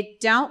 They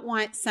don't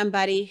want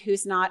somebody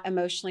who's not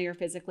emotionally or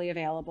physically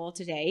available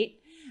to date.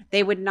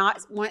 They would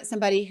not want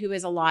somebody who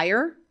is a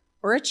liar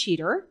or a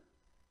cheater,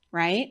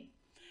 right?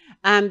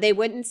 They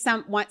wouldn't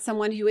want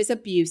someone who is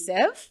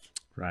abusive,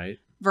 Right.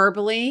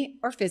 verbally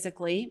or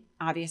physically,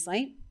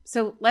 obviously.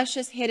 So let's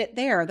just hit it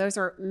there. Those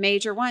are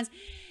major ones.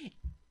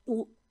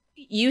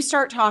 You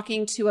start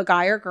talking to a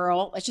guy or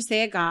girl, let's just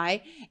say a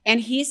guy, and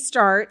he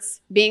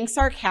starts being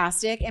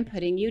sarcastic and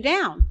putting you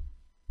down,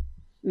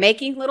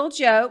 making little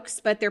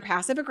jokes, but they're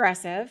passive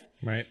aggressive.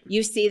 Right.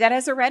 You see that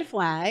as a red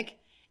flag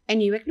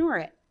and you ignore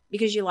it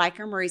because you like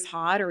him or he's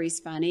hot or he's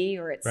funny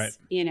or it's,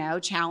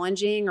 Right.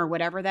 challenging or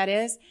whatever that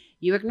is.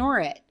 You ignore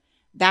it.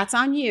 That's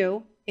on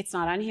you. It's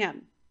not on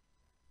him.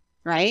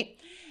 Right?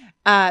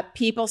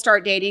 People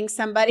start dating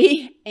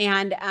somebody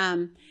and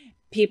I'm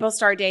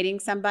sorry,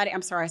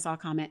 I saw a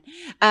comment.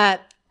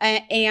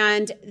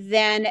 And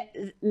then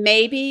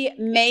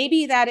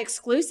maybe that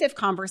exclusive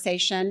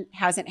conversation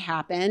hasn't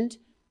happened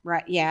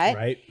right yet.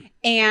 Right.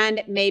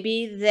 And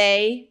maybe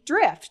they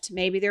drift.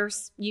 Maybe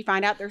you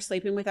find out they're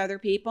sleeping with other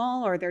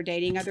people or they're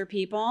dating other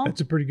people.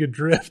 That's a pretty good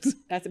drift.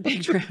 That's a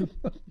big drift.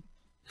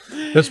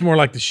 That's more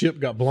like the ship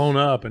got blown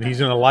up and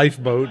he's in a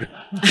lifeboat.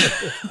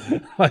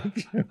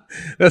 Like,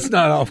 that's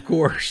not off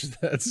course.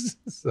 That's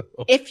so.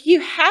 If you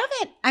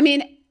haven't,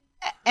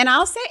 and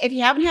I'll say, if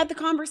you haven't had the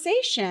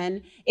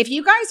conversation, if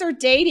you guys are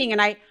dating,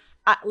 and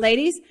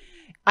ladies,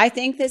 I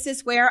think this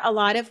is where a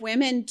lot of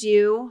women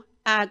do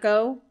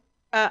go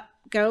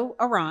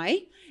awry,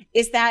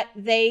 is that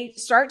they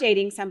start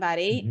dating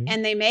somebody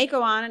and they may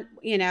go on,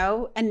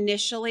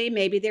 initially,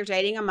 maybe they're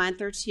dating a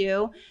month or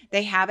two.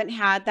 They haven't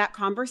had that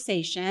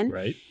conversation.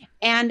 Right.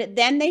 And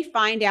then they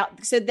find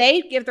out, so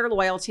they give their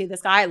loyalty to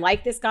this guy. I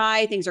like this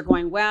guy. Things are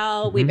going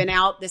well. We've been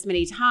out this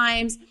many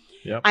times.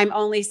 Yep. I'm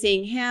only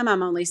seeing him.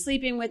 I'm only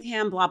sleeping with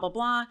him, blah, blah,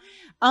 blah.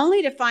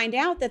 Only to find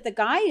out that the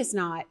guy is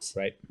not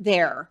Right.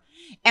 there.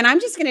 And I'm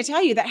just going to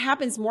tell you that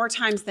happens more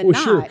times than Well,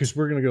 not. sure, because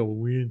we're going to go, well,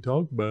 we didn't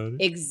talk about it.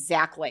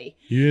 Exactly.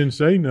 You didn't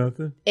say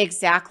nothing.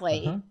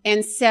 Exactly. Uh-huh.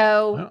 And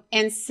so,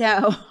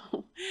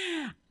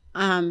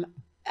 I'm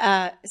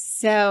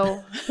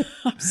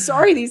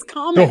sorry, these The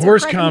comments.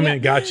 horse are cracking me comment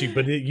up. got you,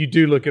 but you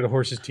do look at a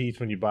horse's teeth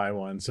when you buy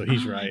one. So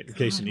he's Oh my right, in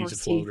case it God, needs a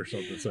horse float teeth. or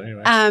something. So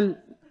anyway.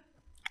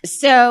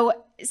 So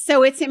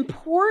it's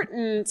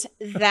important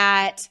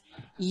that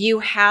you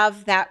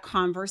have that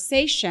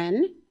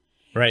conversation,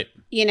 Right.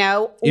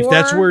 or, If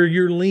that's where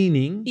you're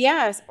leaning.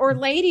 yes, or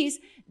ladies,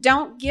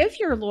 don't give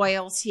your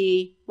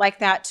loyalty like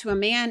that to a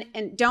man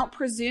and don't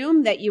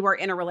presume that you are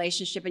in a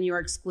relationship and you are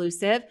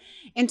exclusive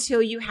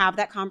until you have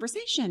that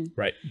conversation.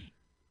 Right.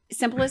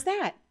 Simple as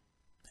that.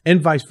 And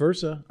vice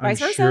versa. Vice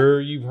versa.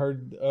 Sure you've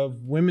heard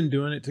of women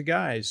doing it to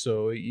guys.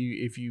 So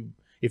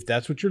if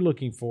that's what you're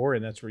looking for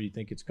and that's where you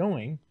think it's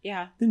going,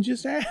 Yeah. then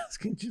just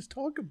ask and just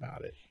talk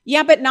about it.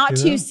 Yeah, but not You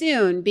too know?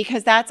 soon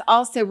because that's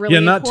also really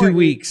Yeah, not important. 2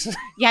 weeks.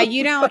 Yeah,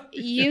 you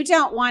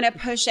don't want to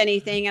push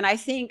anything. And I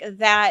think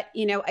that,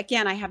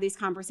 again, I have these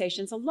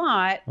conversations a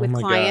lot with Oh my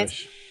clients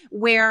gosh.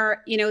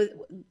 where,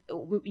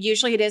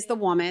 usually it is the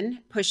woman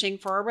pushing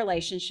for a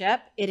relationship.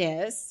 It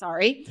is.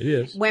 It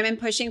is. Women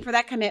pushing for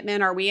that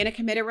commitment. Are we in a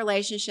committed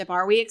relationship?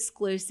 Are we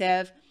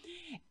exclusive?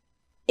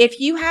 If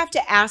you have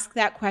to ask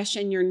that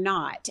question, you're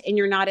not, and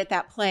you're not at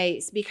that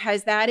place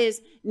because that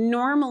is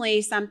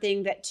normally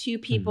something that two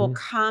people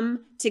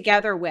come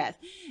together with.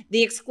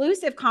 The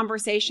exclusive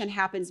conversation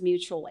happens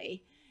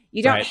mutually.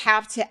 You don't Right.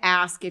 have to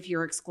ask if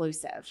you're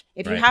exclusive.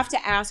 If you Right. have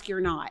to ask, you're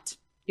not.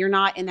 You're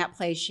not in that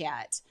place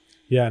yet.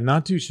 Yeah,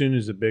 not too soon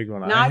is a big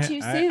one. Not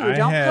too soon.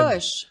 Don't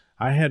push.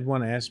 I had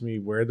one ask me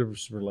where the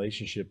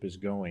relationship is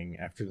going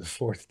after the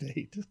 4th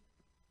date.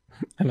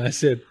 And I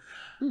said,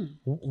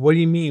 what do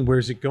you mean?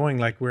 Where's it going?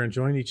 Like we're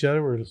enjoying each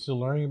other. We're still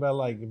learning about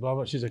like blah,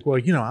 blah. She's like,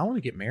 well, I want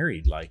to get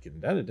married. Like,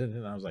 and da, da, da, da.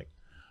 And I was like,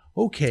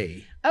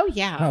 okay. Oh,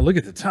 yeah. Oh, look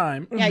at the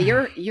time. Yeah,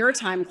 your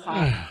time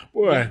clock.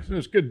 Boy, it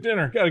was good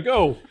dinner. Gotta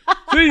go.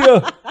 See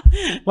ya.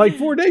 Like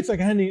 4 dates. Like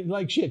I hadn't even,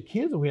 like she had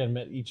kids and we hadn't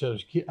met each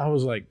other's kids. I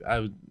was like, I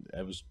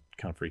was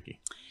kind of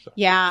freaky. So.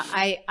 Yeah,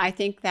 I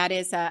think that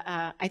is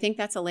I think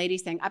that's a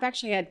ladies thing. I've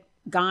actually had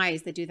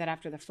guys that do that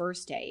after the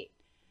first date.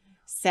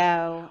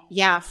 So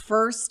yeah,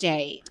 first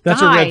date.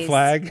 That's Guys, a red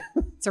flag.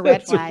 It's a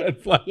red That's flag. a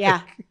red flag.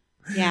 Yeah.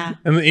 Yeah.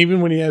 And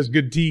even when he has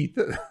good teeth,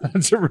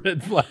 that's a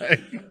red flag.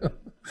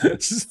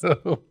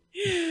 So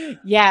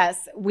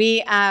Yes.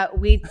 We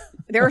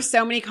there are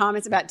so many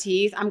comments about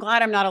teeth. I'm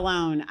glad I'm not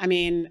alone.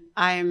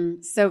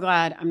 I'm so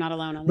glad I'm not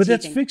alone on the but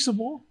that's teeth thing.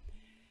 fixable.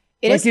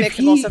 It is if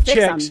fixable, he so fix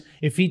them.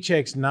 if he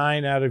checks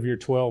 9 out of your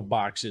 12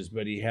 boxes,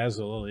 but he has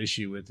a little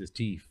issue with his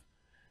teeth,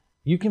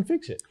 you can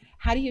fix it.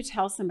 how do you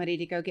tell somebody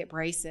to go get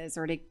braces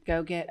or to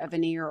go get a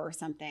veneer or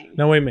something?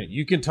 No, wait a minute.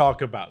 You can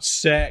talk about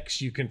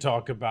sex. You can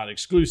talk about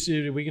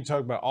exclusivity. We can talk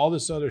about all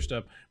this other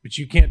stuff, but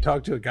you can't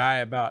talk to a guy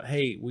about,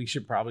 hey, we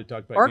should probably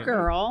talk about or getting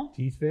girl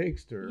teeth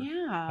fixed. Or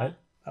yeah.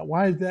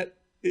 Why is that?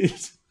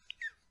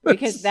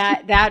 Because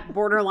that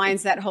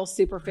borderlines that whole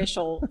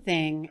superficial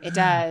thing. It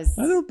does.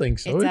 I don't think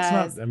so. It It's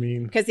does. not. I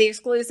mean, because the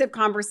exclusive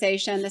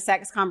conversation, the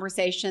sex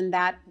conversation,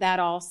 that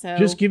also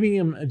just give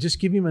him an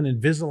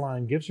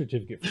Invisalign gift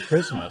certificate for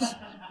Christmas.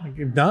 Like,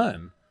 you're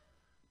done.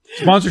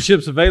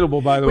 Sponsorships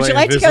available, by the way. Would you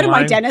like to go to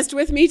my Invisalign. dentist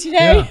with me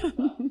today?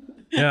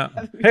 Yeah.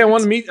 Hey, I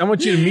want you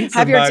to meet somebody.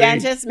 Have your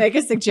dentist make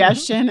a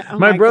suggestion. Oh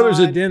my brother's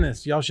God. a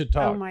dentist. Y'all should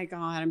talk. Oh my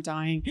God, I'm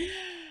dying.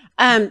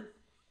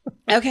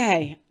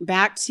 Okay,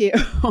 back to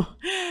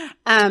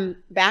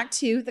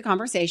the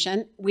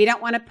conversation. We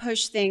don't want to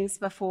push things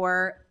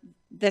before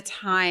the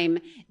time.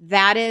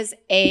 That is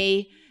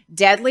a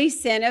deadly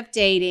sin of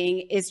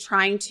dating, is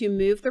trying to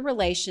move the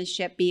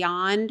relationship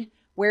beyond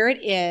where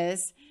it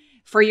is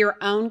for your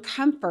own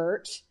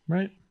comfort,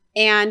 right,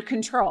 and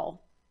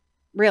control,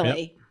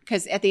 really,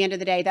 because at the end of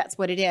the day, that's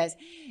what it is.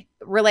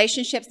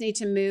 Relationships need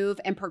to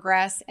move and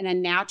progress in a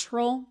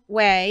natural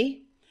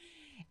way.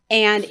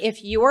 And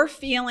if you're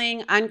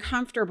feeling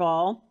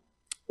uncomfortable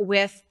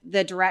with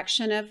the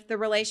direction of the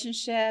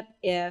relationship,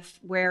 if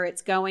where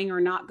it's going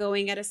or not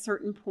going at a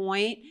certain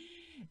point,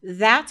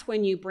 that's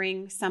when you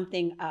bring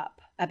something up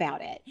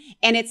about it.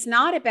 And it's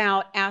not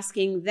about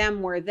asking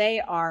them where they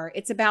are.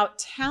 It's about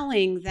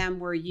telling them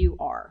where you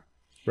are,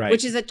 right,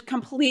 which is a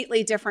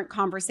completely different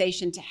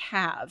conversation to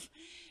have.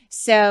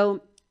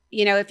 So,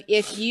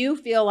 if you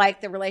feel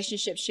like the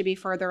relationship should be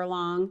further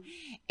along,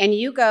 and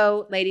you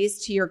go,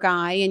 ladies, to your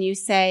guy and you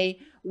say,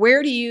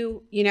 where do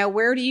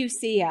you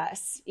see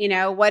us?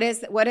 What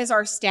is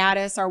our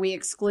status? Are we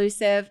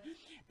exclusive?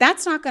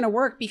 That's not going to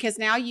work, because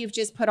now you've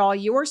just put all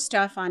your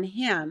stuff on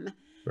him,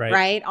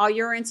 right? All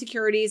your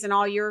insecurities and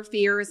all your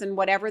fears and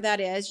whatever that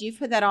is, you've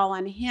put that all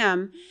on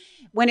him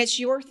when it's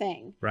your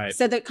thing. Right.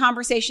 So the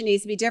conversation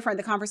needs to be different.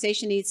 The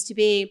conversation needs to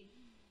be,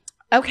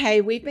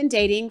 okay, we've been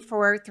dating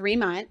for 3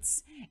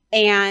 months.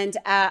 And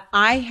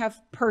I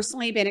have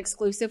personally been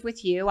exclusive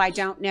with you. I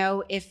don't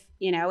know if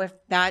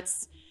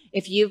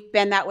you've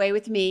been that way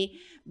with me,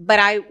 but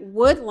I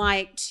would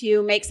like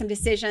to make some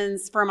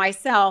decisions for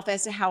myself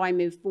as to how I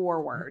move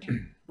forward.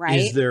 Right?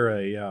 Is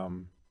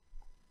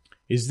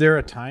there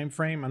a time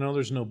frame? I know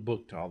there's no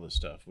book to all this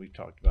stuff. We've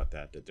talked about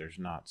that there's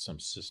not some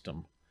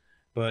system.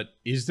 But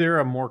is there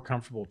a more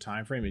comfortable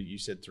time frame? You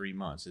said 3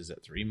 months. Is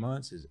it 3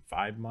 months? Is it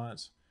 5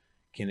 months?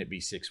 Can it be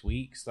 6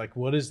 weeks? Like,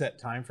 what is that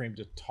time frame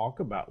to talk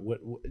about? What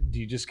do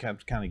you just kind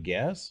of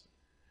guess?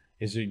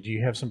 Do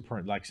you have some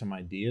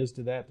ideas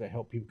to that to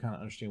help people kind of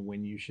understand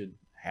when you should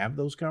have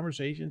those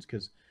conversations?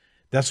 Because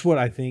that's what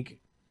I think.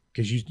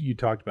 Because you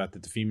talked about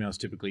that the females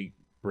typically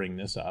bring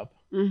this up,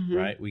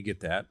 right? We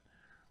get that.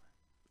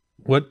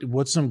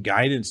 What's some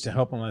guidance to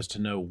help us to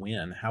know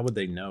when? How would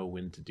they know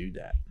when to do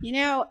that?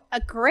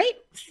 A great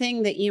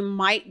thing that you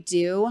might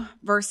do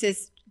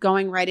versus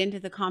going right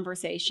into the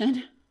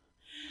conversation.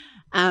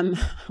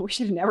 We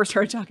should have never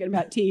started talking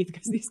about teeth,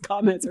 because these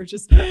comments are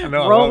just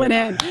rolling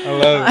in. I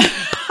love it.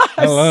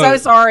 So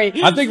sorry.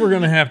 I think we're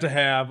going to have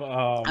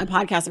a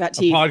podcast about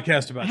teeth. Have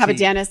teeth. A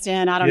dentist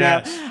in. I don't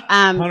know.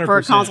 100%.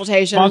 For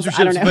consultations. Sponsorships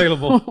I don't know.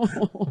 available.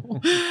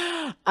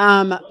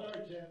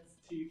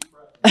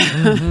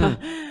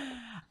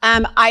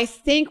 I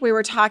think we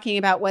were talking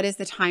about what is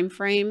the time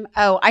frame.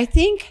 Oh, I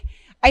think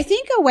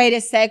a way to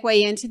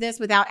segue into this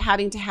without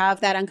having to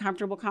have that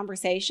uncomfortable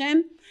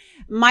conversation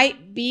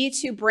might be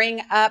to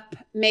bring up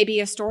maybe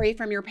a story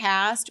from your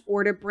past,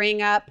 or to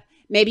bring up,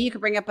 maybe you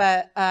could bring up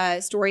a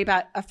story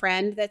about a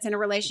friend that's in a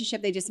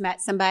relationship. They just met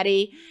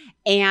somebody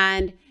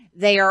and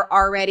they are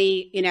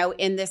already,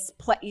 in this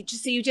place.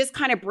 So you just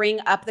kind of bring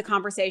up the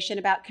conversation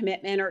about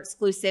commitment or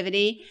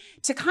exclusivity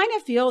to kind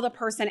of feel the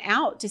person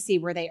out to see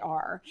where they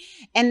are.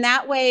 And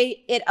that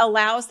way it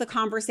allows the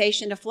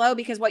conversation to flow,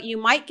 because what you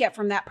might get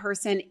from that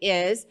person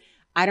is,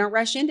 I don't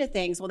rush into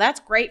things. Well, that's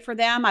great for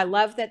them. I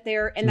love that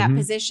they're in that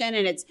position,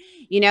 and it's,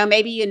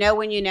 maybe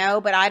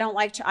when but I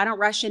don't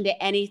rush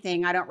into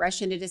anything. I don't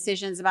rush into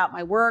decisions about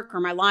my work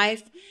or my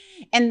life.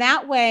 And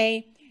that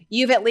way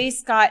you've at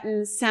least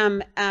gotten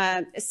some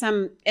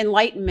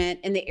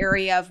enlightenment in the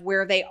area of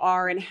where they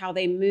are and how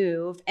they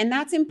move. And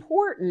that's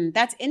important.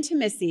 That's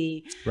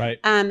intimacy. Right.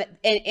 And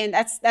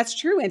that's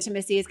true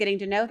intimacy, is getting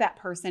to know that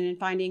person and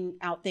finding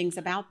out things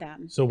about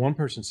them. So one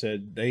person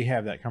said they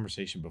have that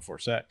conversation before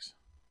sex.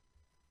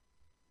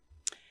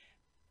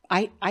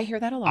 I hear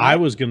that a lot. I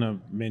was going to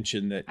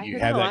mention that you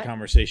have that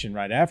conversation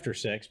right after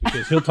sex,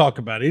 because he'll talk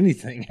about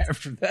anything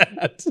after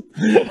that.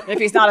 If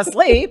he's not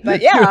asleep,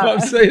 but yeah. You know what I'm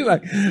saying?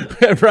 Like,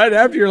 right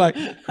after, you're like,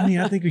 honey,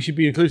 I think we should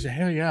be inclusive.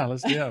 Hell yeah,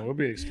 we'll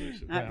be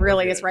exclusive.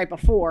 It's right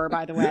before,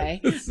 by the way.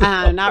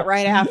 Not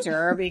right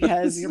after,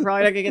 because you're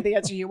probably not going to get the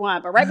answer you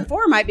want. But right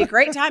before might be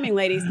great timing,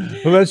 ladies.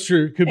 Well, that's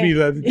true. Could be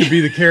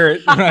the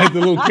carrot, right? The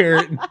little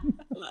carrot.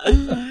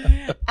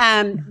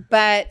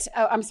 But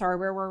I'm sorry,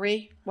 where were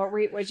we? What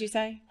did you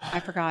say? I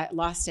forgot,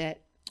 lost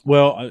it.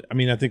 Well, I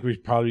mean, I think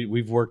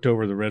we've worked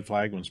over the red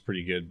flag ones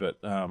pretty good, but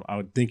I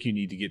would think you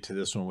need to get to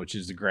this one, which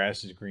is the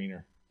grass is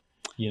greener.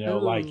 You know,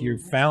 like you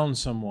found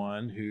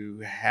someone who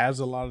has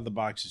a lot of the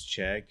boxes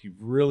checked. You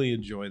really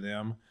enjoy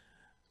them.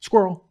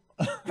 Squirrel.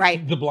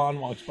 Right. The blonde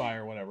walks by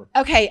or whatever.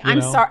 Okay.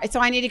 I'm sorry. So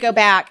I need to go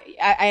back.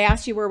 I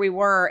asked you where we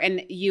were,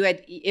 and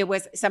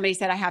somebody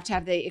said I have to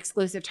have the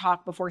exclusive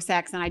talk before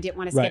sex, and I didn't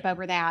want to skip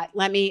over that.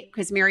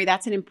 Because Mary,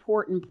 that's an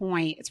important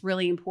point. It's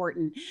really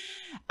important.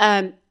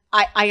 I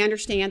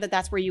understand that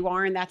that's where you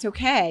are, and that's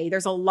okay.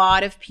 There's a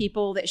lot of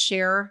people that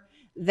share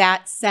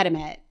that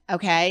sentiment.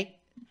 Okay.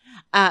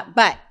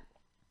 But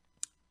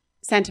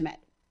sentiment.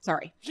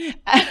 Sorry.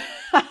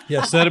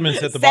 Yeah,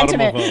 sediment's at the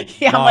bottom of a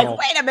Yeah, bottle. I'm like,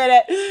 wait a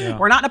minute. Yeah.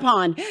 We're not in a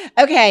pond.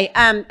 Okay.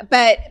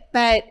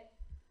 But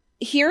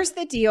here's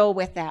the deal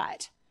with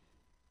that.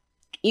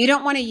 You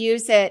don't want to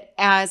use it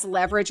as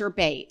leverage or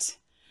bait.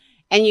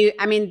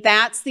 And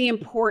that's the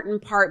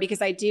important part,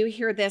 because I do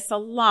hear this a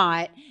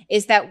lot,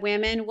 is that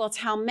women will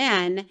tell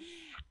men,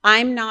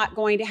 I'm not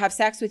going to have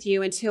sex with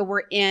you until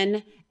we're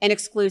in an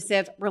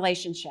exclusive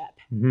relationship.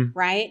 Mm-hmm.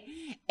 Right.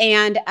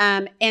 And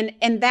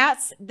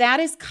that's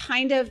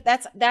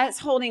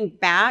holding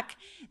back.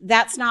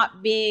 That's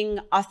not being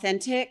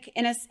authentic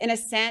in a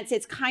sense.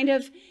 It's kind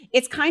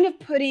of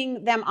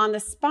putting them on the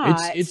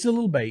spot. It's a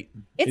little bait.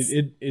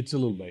 It's a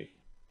little bait.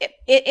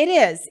 It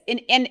is.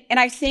 And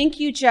I think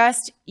you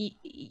just,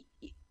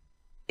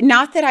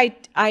 not that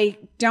I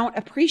don't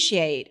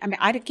appreciate. I mean,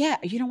 I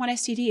get, you don't want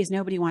STDs.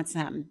 Nobody wants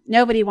them.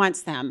 Nobody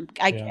wants them.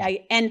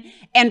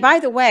 And by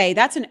the way,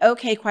 that's an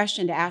okay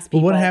question to ask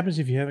people. But what happens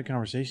if you have a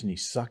conversation, he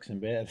sucks in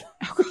bed?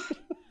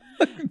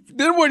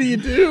 Then what do you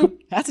do?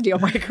 That's a deal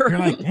breaker. You're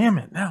like, damn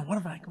it. Now what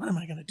am I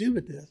going to do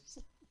with this?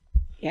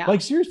 Yeah.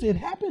 Like, seriously, it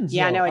happens.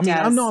 Yeah, though. no, it does.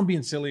 I know I'm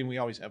being silly and we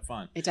always have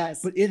fun. It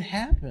does. But it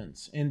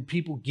happens. And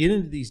people get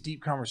into these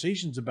deep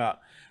conversations about,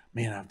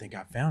 man, I think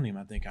I found him.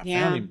 Found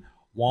him.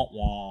 Wah,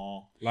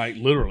 wah. Like,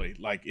 literally,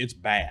 like, it's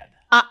bad.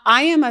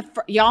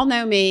 Y'all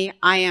know me.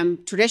 I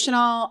am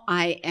traditional.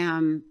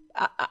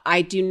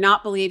 I do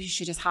not believe you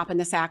should just hop in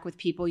the sack with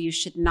people. You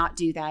should not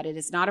do that. It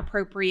is not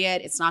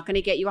appropriate. It's not going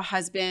to get you a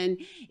husband.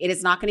 It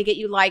is not going to get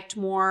you liked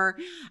more.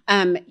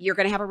 You're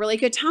going to have a really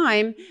good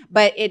time,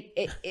 but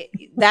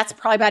that's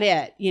probably about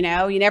it. You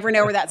know, you never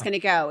know where that's going to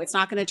go. It's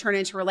not going to turn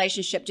into a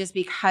relationship just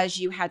because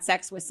you had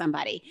sex with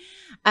somebody.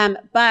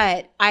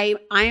 But I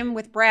am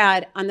with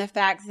Brad on the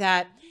fact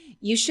that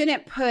you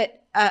shouldn't put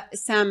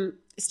some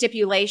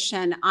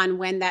stipulation on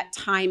when that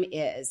time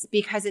is,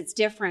 because it's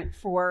different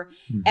for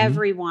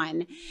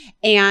everyone.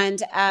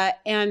 And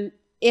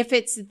if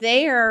it's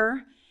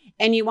there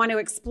and you want to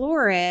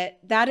explore it,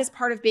 that is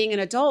part of being an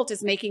adult,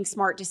 is making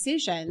smart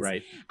decisions.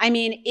 Right. I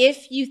mean,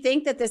 if you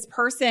think that this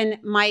person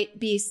might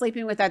be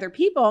sleeping with other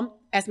people,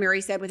 as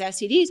Mary said, with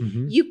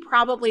STDs, you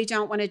probably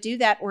don't want to do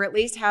that, or at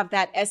least have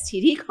that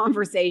STD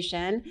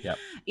conversation,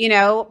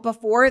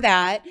 before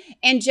that.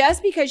 And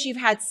just because you've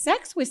had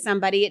sex with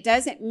somebody, it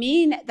doesn't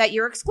mean that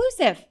you're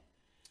exclusive.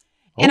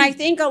 Oh. And I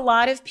think a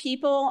lot of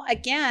people,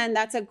 again,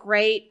 it's a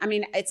great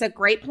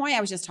point. I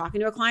was just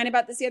talking to a client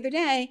about this the other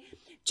day.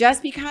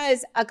 Just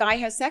because a guy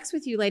has sex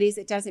with you, ladies,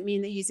 it doesn't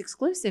mean that he's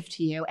exclusive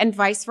to you, and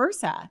vice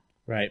versa.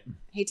 Right.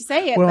 Hate to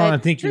say it. Well, but I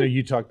think,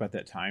 you talk about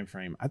that time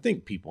frame. I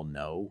think people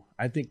know.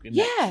 I think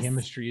that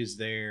chemistry is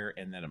there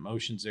and that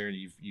emotion's there.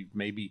 You've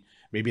maybe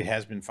it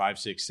has been 5,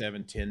 6,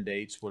 7, 10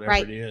 dates, whatever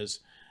it is.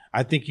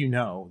 I think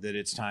that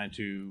it's time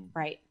to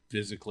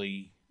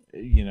physically,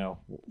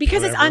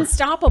 because it's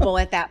unstoppable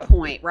at that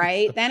point,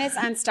 right? Then it's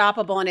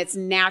unstoppable and it's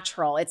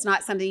natural. It's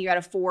not something you got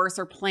to force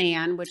or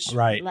plan, which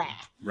right.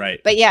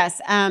 But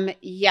yes,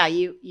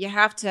 you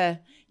have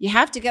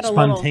to get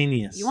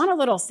spontaneous. You want a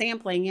little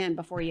sampling in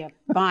before you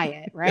buy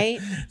it, right?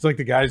 It's like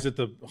the guys at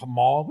the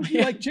mall. Would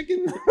you like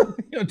chicken?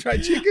 Try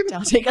chicken.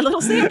 I'll take a little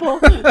sample.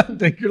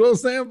 Take your little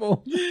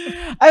sample.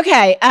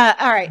 Okay.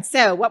 All right.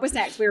 So what was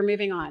next? We were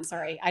moving on.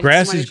 Sorry.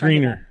 Grass is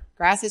greener.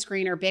 Grass is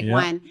greener. Big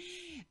one.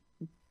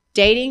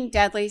 Dating,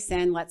 deadly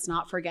sin. Let's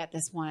not forget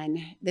this one.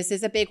 This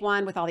is a big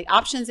one with all the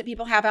options that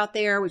people have out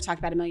there. We've talked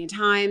about it a million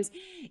times.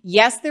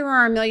 Yes, there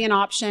are a million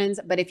options,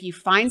 but if you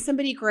find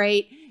somebody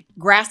great,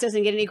 grass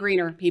doesn't get any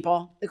greener,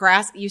 people. The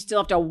grass, you still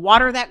have to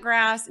water that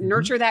grass,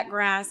 nurture that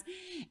grass.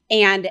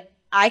 And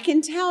I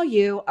can tell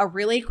you, a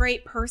really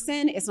great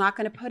person is not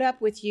going to put up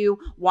with you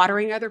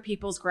watering other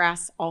people's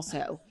grass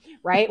also,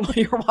 right? While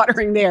you're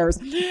watering theirs.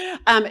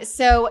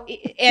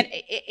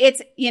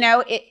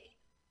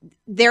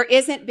 There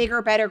isn't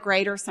bigger, better,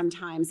 greater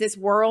sometimes. This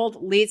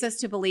world leads us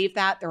to believe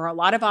that there are a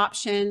lot of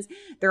options.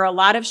 There are a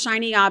lot of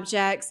shiny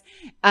objects,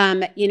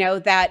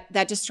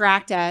 that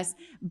distract us.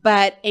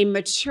 But a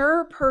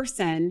mature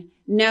person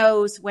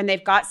knows when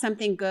they've got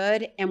something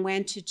good and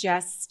when to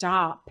just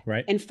stop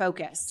Right. and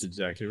focus. That's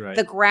exactly right.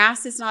 The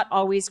grass is not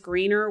always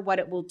greener. What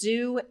it will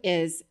do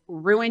is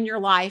ruin your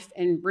life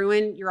and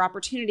ruin your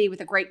opportunity with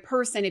a great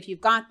person if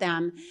you've got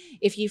them,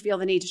 if you feel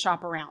the need to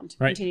shop around.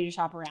 Right. Continue to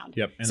shop around.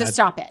 Yep. And So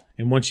stop it.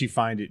 And once you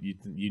find it, you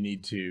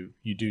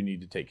do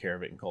need to take care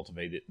of it and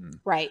cultivate it. And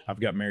Right. I've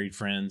got married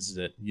friends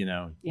that,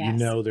 Yes.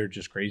 they're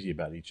just crazy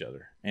about each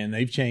other, and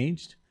they've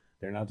changed.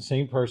 They're not the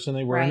same person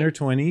they were in Right. their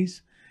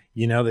 20s.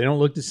 They don't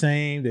look the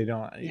same. They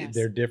don't, Yes.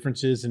 their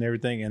differences and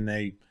everything. And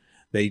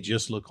they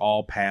just look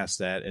all past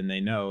that, and they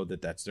know that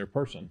that's their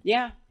person.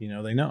 Yeah. They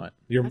know it.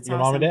 Your That's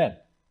mom awesome. and dad,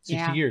 60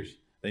 Yeah. years,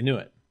 they knew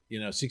it.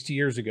 60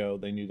 years ago,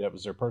 they knew that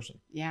was their person.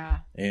 Yeah.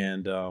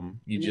 And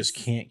you And just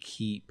it's- can't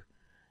keep,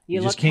 You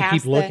you look just can't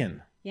keep past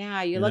looking.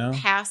 Yeah, you You look know?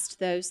 past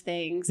those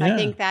things. Yeah. I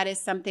think that is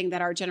something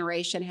that our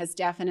generation has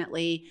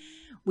definitely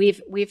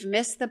we've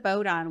missed the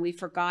boat on. We've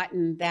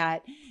forgotten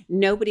that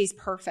nobody's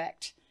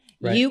perfect.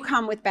 Right. You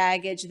come with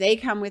baggage, they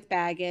come with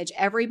baggage.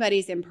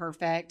 Everybody's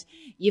imperfect.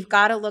 You've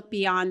got to look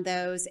beyond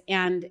those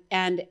and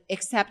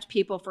accept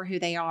people for who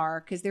they are,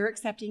 because they're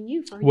accepting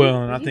you for who Well,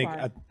 you, and I who you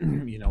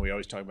think, are. we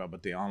always talk about,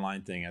 but the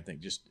online thing, I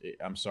think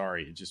I'm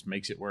sorry, it just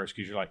makes it worse,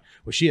 because you're like,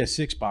 well, she has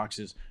 6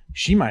 boxes.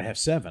 She might have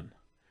 7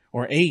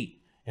 or 8.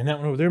 And that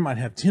one over there might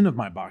have 10 of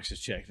my boxes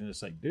checked. And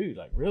it's like, dude,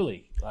 like,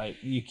 really? Like,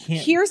 you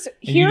can't. Here's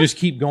you just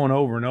keep going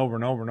over and over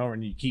and over and over,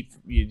 and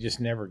you just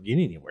never get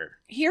anywhere.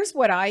 Here's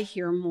what I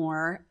hear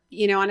more.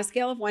 On a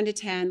scale of 1 to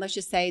 10, let's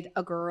just say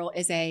a girl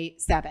is a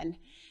 7.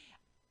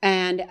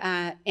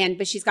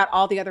 But she's got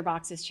all the other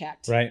boxes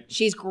checked. Right.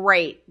 She's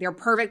great. They're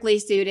perfectly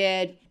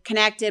suited,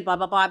 connected, blah,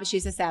 blah, blah, but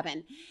she's a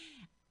 7.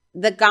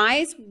 The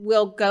guys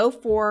will go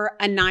for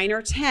a 9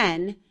 or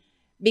 10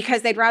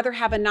 because they'd rather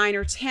have a 9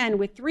 or 10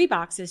 with 3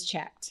 boxes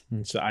checked.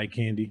 It's the eye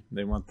candy.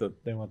 They want the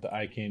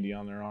eye candy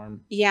on their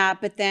arm. Yeah,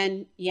 but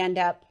then you end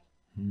up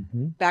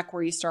Mm-hmm. back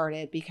where you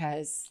started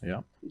because, Yeah.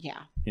 yeah.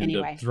 You end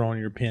Anyway. up throwing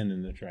your pen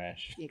in the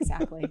trash.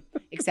 Exactly.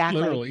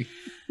 Exactly. Literally.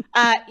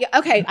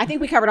 Okay, I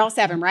think we covered all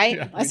 7, right?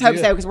 Yeah, Let's we hope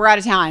did. so, because we're out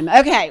of time.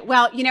 Okay,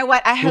 well, you know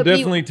what? I We'll hope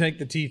definitely take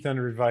the teeth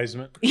under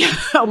advisement.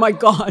 Oh my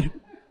God.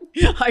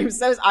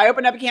 I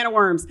opened up a can of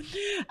worms.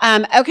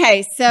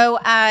 Okay. So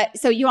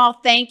you all,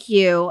 thank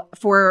you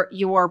for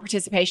your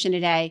participation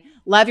today.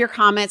 Love your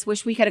comments.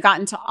 Wish we could have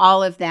gotten to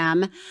all of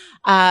them.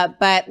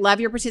 But love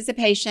your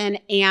participation,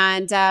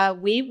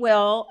 and we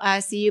will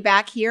see you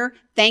back here.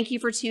 Thank you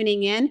for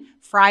tuning in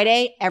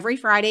every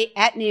Friday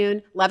at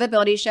noon,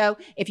 Lovability Show.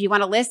 If you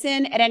want to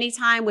listen at any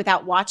time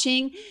without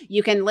watching,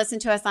 you can listen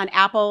to us on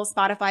Apple,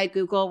 Spotify,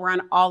 Google. We're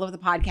on all of the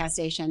podcast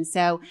stations.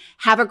 So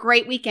have a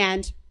great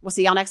weekend. We'll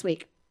see y'all next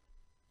week.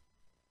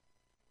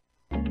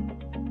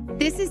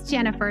 This is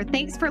Jennifer.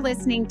 Thanks for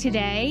listening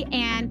today.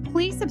 And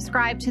please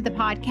subscribe to the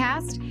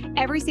podcast.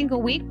 Every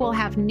single week, we'll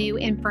have new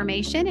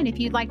information. And if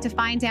you'd like to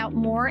find out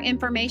more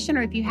information,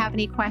 or if you have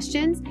any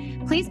questions,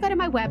 please go to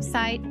my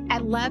website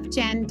at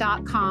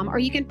lovejen.com, or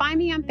you can find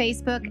me on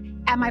Facebook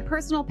at my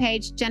personal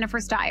page, Jennifer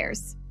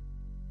Stiers.